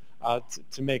them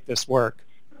to make this work.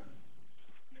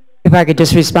 If I could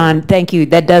just respond, thank you.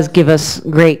 That does give us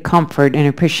great comfort, and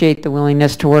appreciate the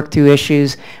willingness to work through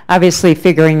issues. Obviously,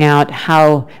 figuring out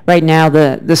how right now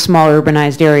the small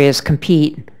urbanized areas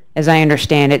compete, as I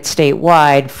understand it,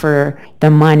 statewide for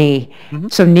the money. Mm-hmm.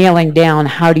 So nailing down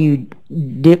how do you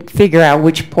figure out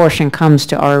which portion comes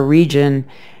to our region,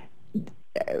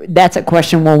 that's a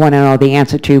question we'll want to know the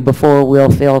answer to before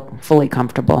we'll feel fully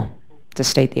comfortable, to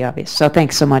state the obvious. So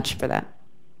thanks so much for that.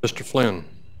 Mr. Flynn.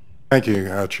 Thank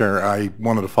you, Chair. I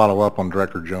wanted to follow up on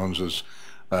Director Jones's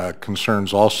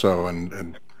concerns also,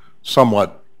 and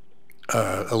somewhat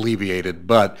alleviated,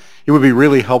 but it would be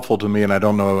really helpful to me, and I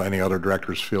don't know any other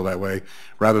directors feel that way,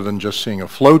 rather than just seeing a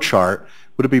flow chart,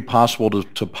 would it be possible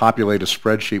to populate a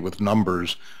spreadsheet with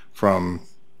numbers from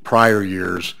prior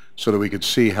years so that we could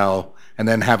see how, and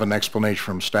then have an explanation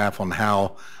from staff on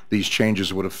how these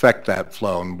changes would affect that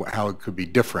flow and how it could be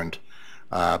different.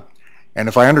 And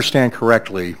if I understand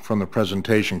correctly from the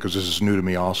presentation, because this is new to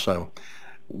me also,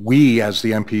 we as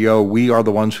the MPO, we are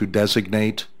the ones who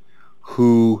designate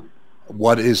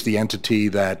what is the entity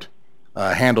that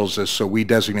handles this. So we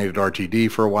designated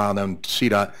RTD for a while, then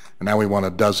CDOT, and now we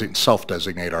want to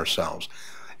self-designate ourselves.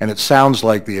 And it sounds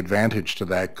like the advantage to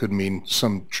that could mean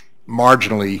some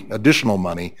marginally additional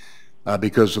money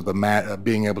because of the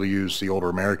being able to use the older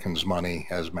Americans' money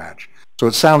as match. So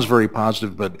it sounds very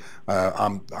positive, but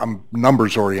I'm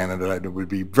numbers oriented. It would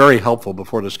be very helpful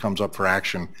before this comes up for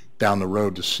action down the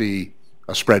road to see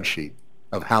a spreadsheet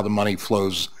of how the money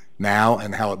flows now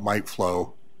and how it might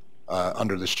flow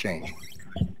under this change.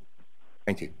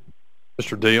 Thank you.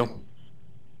 Mr. Deal.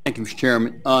 Thank you, Mr.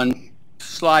 Chairman. On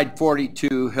slide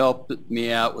 42, helped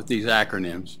me out with these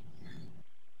acronyms.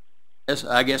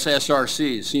 I guess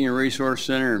SRC, Senior Resource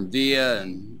Center, and VIA,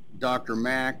 and Dr.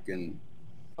 Mack, and...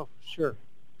 Oh, sure.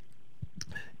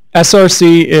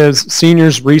 SRC is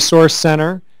Seniors Resource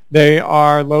Center. They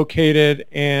are located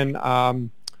in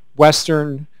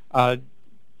western, they're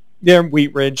in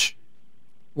Wheat Ridge,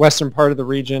 western part of the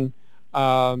region.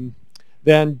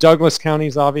 Then Douglas County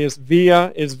is obvious.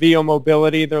 VIA is VIA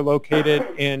Mobility. They're located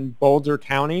in Boulder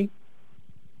County,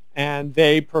 and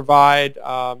they provide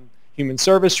human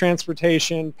service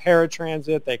transportation,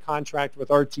 paratransit. They contract with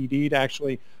RTD to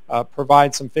actually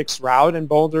provide some fixed route in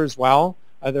Boulder as well.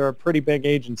 They're a pretty big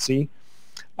agency.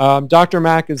 Dr.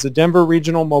 Mack is the Denver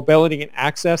Regional Mobility and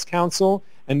Access Council,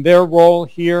 and their role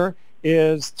here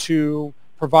is to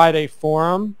provide a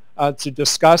forum to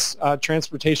discuss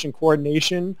transportation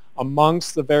coordination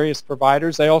amongst the various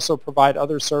providers. They also provide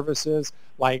other services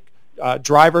like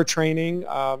driver training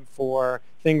for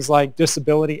things like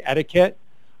disability etiquette.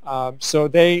 So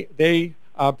they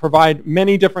provide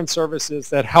many different services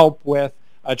that help with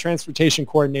transportation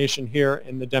coordination here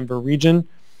in the Denver region.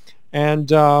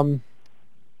 And are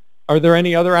there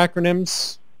any other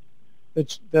acronyms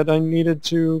that I needed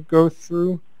to go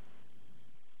through?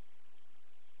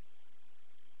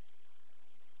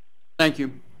 Thank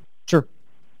you. Sure.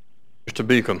 Mr.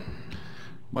 Beacom.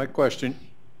 My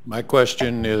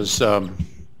question is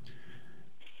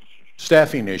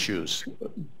staffing issues.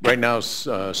 Right now,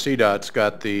 CDOT's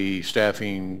got the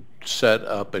staffing set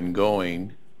up and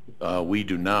going. We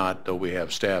do not, though we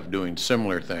have staff doing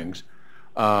similar things.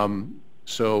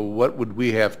 So what would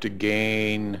we have to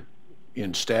gain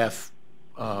in staff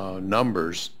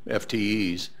numbers,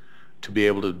 FTEs, to be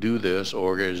able to do this,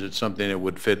 or is it something that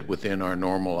would fit within our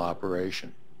normal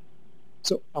operation?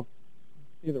 So,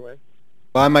 either way.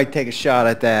 Well, I might take a shot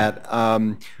at that.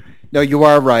 No, you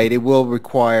are right. It will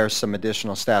require some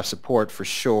additional staff support for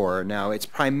sure. Now, it's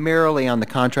primarily on the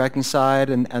contracting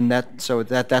side, and that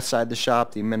side of the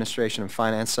shop, the administration and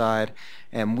finance side,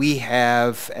 and we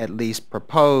have at least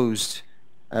proposed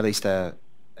at least a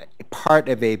part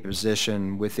of a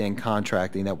position within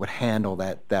contracting that would handle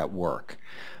that work.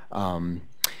 You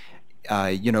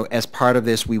know, as part of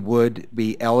this, we would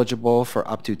be eligible for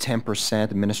up to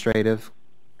 10% administrative.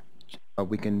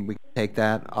 We can take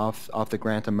that off the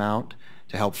grant amount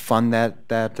to help fund that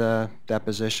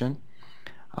position.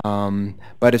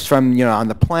 But it's from, you know, on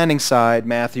the planning side,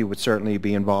 Matthew would certainly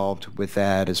be involved with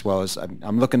that, as well as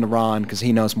I'm looking to Ron because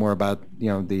he knows more about, you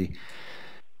know, the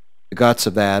guts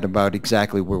of that, about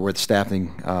exactly where the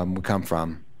staffing would come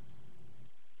from.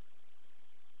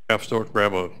 Have to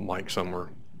grab a mic somewhere.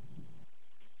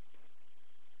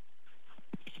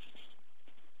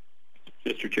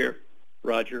 Mr. Chair,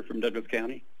 Roger from Douglas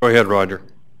County. Go ahead, Roger.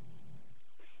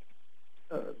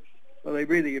 Well, I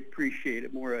really appreciate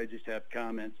it more. I just have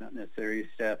comments, not necessarily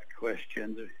staff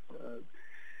questions.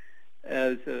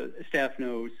 As staff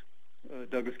knows,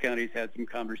 Douglas County's had some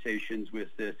conversations with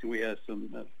this, and we have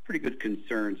some pretty good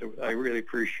concerns. I really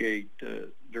appreciate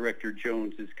Director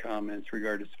Jones's comments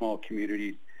regarding small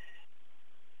communities.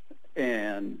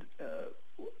 And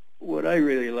what I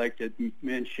really like to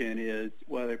mention is,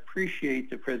 while I appreciate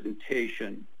the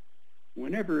presentation,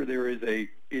 whenever there is a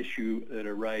issue that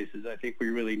arises, I think we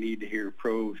really need to hear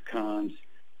pros, cons,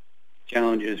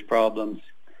 challenges, problems.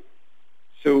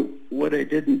 So what I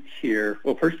didn't hear,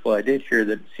 well, first of all, I did hear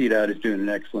that CDOT is doing an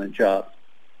excellent job.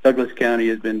 Douglas County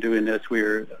has been doing this.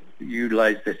 We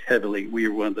utilize this heavily. We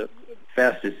are one of the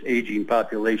fastest aging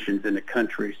populations in the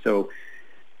country. So,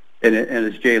 and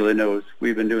as Jayla knows,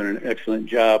 we've been doing an excellent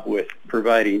job with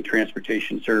providing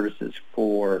transportation services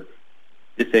for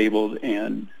disabled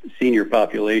and senior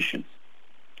populations.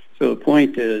 So the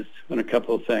point is on a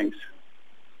couple of things.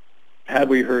 Have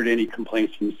we heard any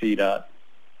complaints from CDOT?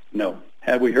 No.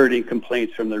 Have we heard any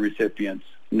complaints from the recipients?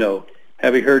 No.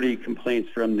 Have we heard any complaints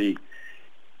from the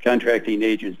contracting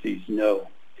agencies? No.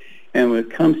 And when it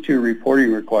comes to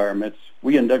reporting requirements,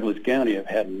 we in Douglas County have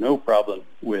had no problem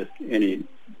with any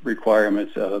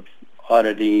requirements of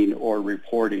auditing or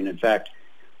reporting. In fact,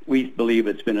 we believe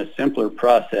it's been a simpler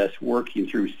process working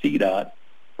through CDOT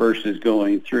versus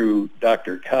going through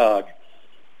DRCOG,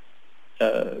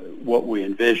 what we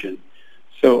envision.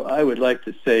 So I would like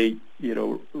to say, you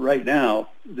know, right now,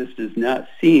 this does not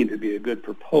seem to be a good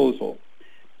proposal.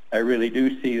 I really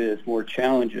do see there's more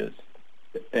challenges.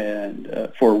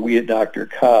 and for we at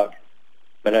DRCOG.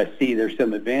 But I see there's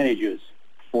some advantages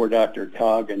for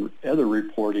DRCOG and other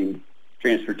reporting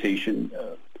transportation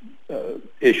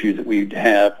issues that we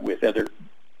have with other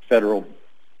federal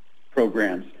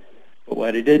programs. But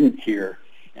what I didn't hear,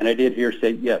 and I did hear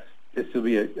say, yes, this will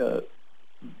be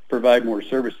provide more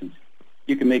services.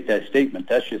 You can make that statement.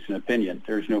 That's just an opinion.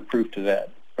 There's no proof to that.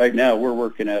 Right now, we're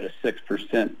working at a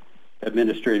 6%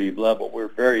 administrative level. We're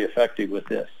very effective with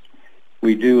this.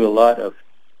 We do a lot of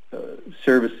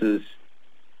services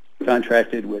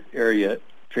contracted with area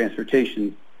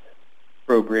transportation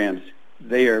programs.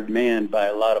 They are manned by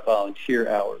a lot of volunteer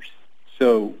hours.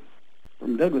 So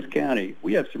from Douglas County,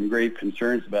 we have some grave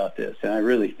concerns about this, and I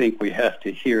really think we have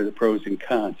to hear the pros and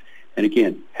cons. And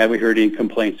again, have we heard any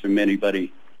complaints from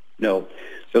anybody? No.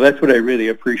 So that's what I really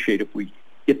appreciate, if we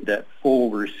get that full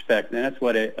respect. And that's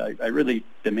what I really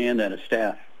demand out of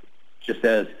staff. Just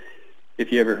as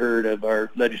if you ever heard of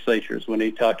our legislatures when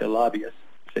they talk to lobbyists,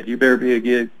 said, you better be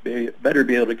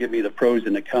able to give me the pros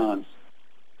and the cons.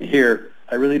 Here,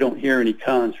 I really don't hear any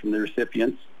cons from the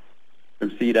recipients,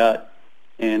 from CDOT,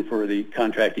 and for the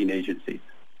contracting agencies.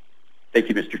 Thank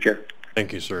you, Mr. Chair.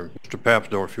 Thank you, sir. Mr.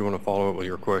 Papsdorf, if you want to follow up with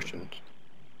your questions.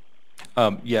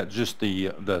 Yeah, just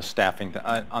the staffing.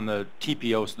 On the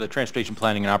TPO, the Transportation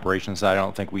Planning and Operations side, I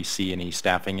don't think we see any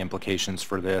staffing implications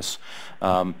for this.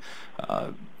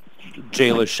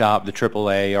 Jayla's shop, the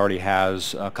AAA, already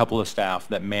has a couple of staff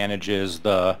that manages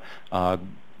the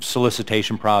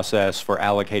solicitation process for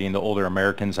allocating the Older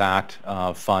Americans Act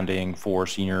funding for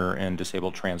senior and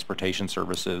disabled transportation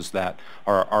services that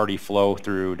are already flow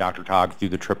through DRCOG through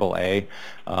the AAA.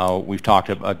 We've talked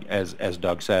about, as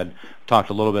Doug said, talked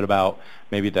a little bit about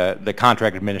maybe the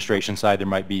contract administration side. There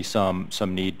might be some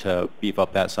need to beef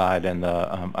up that side and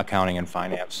the accounting and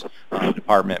finance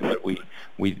department, but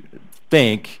we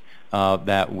think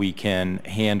that we can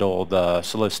handle the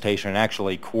solicitation and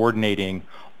actually coordinating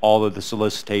all of the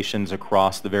solicitations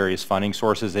across the various funding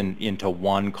sources into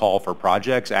one call for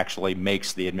projects actually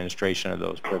makes the administration of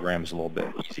those programs a little bit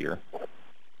easier.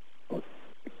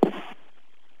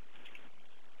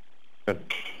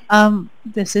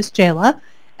 This is Jayla,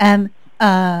 and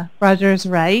Roger's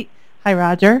right. Hi,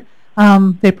 Roger.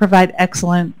 They provide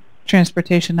excellent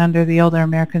transportation under the Older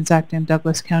Americans Act in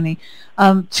Douglas County.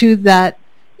 To that,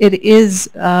 it is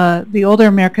the Older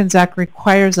Americans Act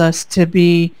requires us to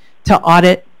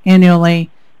audit annually,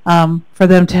 for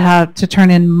them to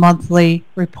turn in monthly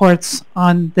reports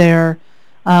on their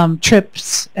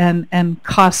trips and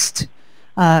costs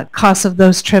of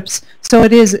those trips. So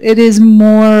it is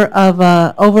more of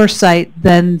a oversight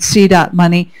than CDOT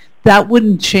money. That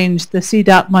wouldn't change. The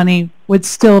CDOT money would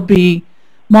still be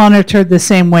monitored the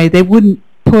same way. They wouldn't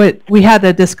we had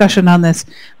a discussion on this.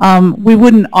 We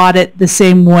wouldn't audit the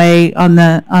same way on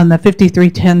the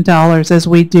 $5310 as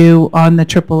we do on the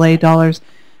AAA dollars.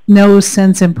 No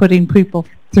sense in putting people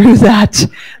through that.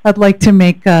 I'd like to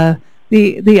make the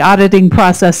auditing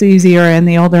process easier in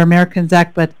the Older Americans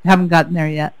Act, but haven't gotten there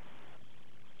yet.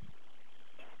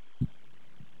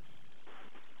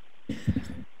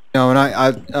 No,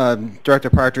 and Director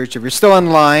Partridge, if you're still on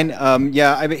the line,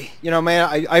 yeah,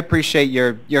 I appreciate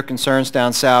your concerns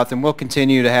down south, and we'll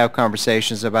continue to have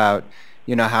conversations about,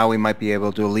 how we might be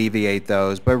able to alleviate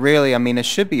those. But really, it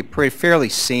should be fairly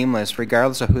seamless,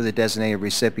 regardless of who the designated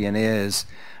recipient is.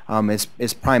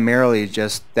 It's primarily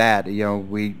just that,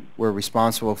 we're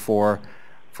responsible for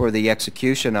the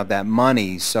execution of that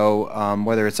money. So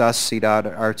whether it's us, CDOT,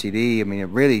 or RTD, it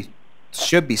really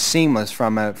should be seamless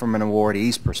from an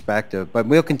awardee's perspective. But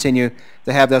we'll continue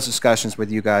to have those discussions with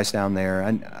you guys down there.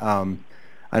 And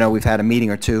I know we've had a meeting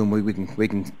or two, and we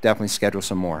can definitely schedule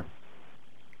some more.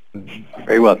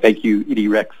 Very well. Thank you, ED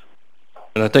Rex.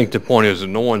 And I think the point is that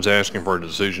no one's asking for a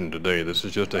decision today. This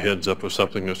is just a heads up of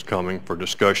something that's coming for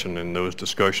discussion, and those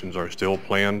discussions are still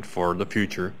planned for the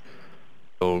future.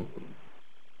 So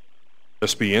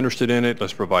let's be interested in it.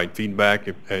 Let's provide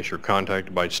feedback as you're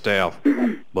contacted by staff,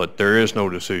 but there is no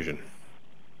decision.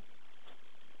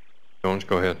 Jones,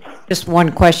 go ahead. Just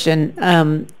one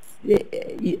question.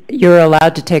 You're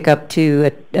allowed to take up to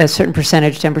a certain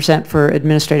percentage, 10% for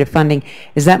administrative funding.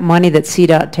 Is that money that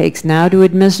CDOT takes now to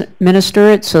administer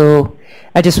it? So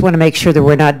I just want to make sure that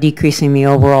we're not decreasing the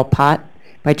overall pot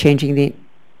by changing the...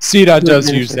 CDOT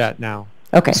does use that now.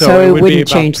 Okay, so it wouldn't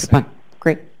change the fund.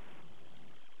 Great.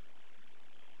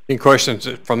 Any questions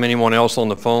from anyone else on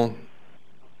the phone?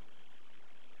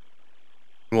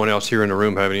 Anyone else here in the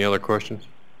room have any other questions?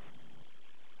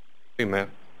 Okay, Matt.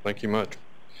 Thank you much.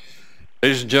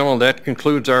 Ladies and gentlemen, that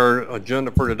concludes our agenda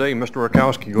for today. Mr.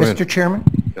 Rakowski, go ahead. Mr. Chairman?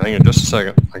 Hang on just a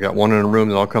second. I got one in the room,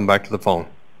 then I'll come back to the phone.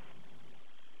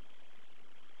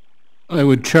 I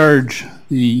would charge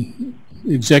the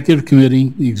executive committee,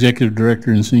 the executive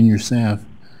director, and senior staff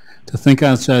to think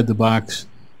outside the box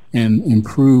and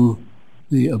improve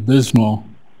the abysmal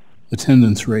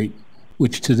attendance rate,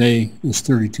 which today is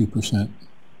 32%.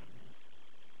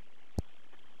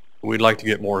 We'd like to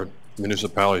get more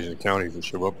municipalities and counties to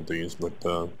show up with these, but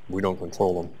we don't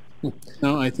control them.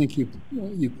 No, I think you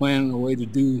plan a way to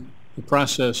do the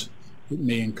process that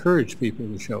may encourage people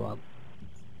to show up.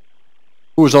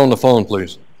 Who's on the phone,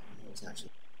 please?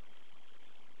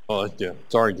 Oh, that's Jeff.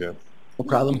 Sorry, Jeff. No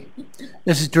problem.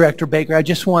 This is Director Baker. I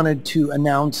just wanted to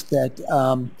announce that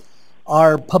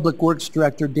our Public Works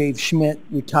Director, Dave Schmidt,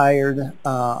 retired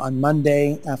on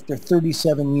Monday after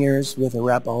 37 years with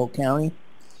Arapahoe County.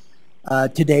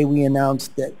 Today we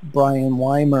announced that Brian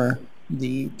Weimer,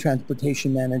 the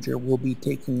Transportation Manager, will be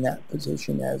taking that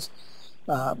position as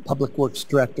Public Works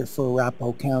Director for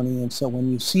Arapahoe County. And so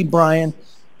when you see Brian,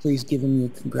 please give him your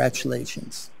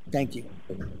congratulations. Thank you.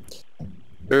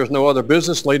 There's no other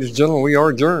business, ladies and gentlemen. We are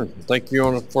adjourned. Thank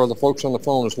you for the folks on the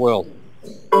phone as well.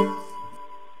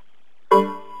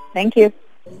 Thank you.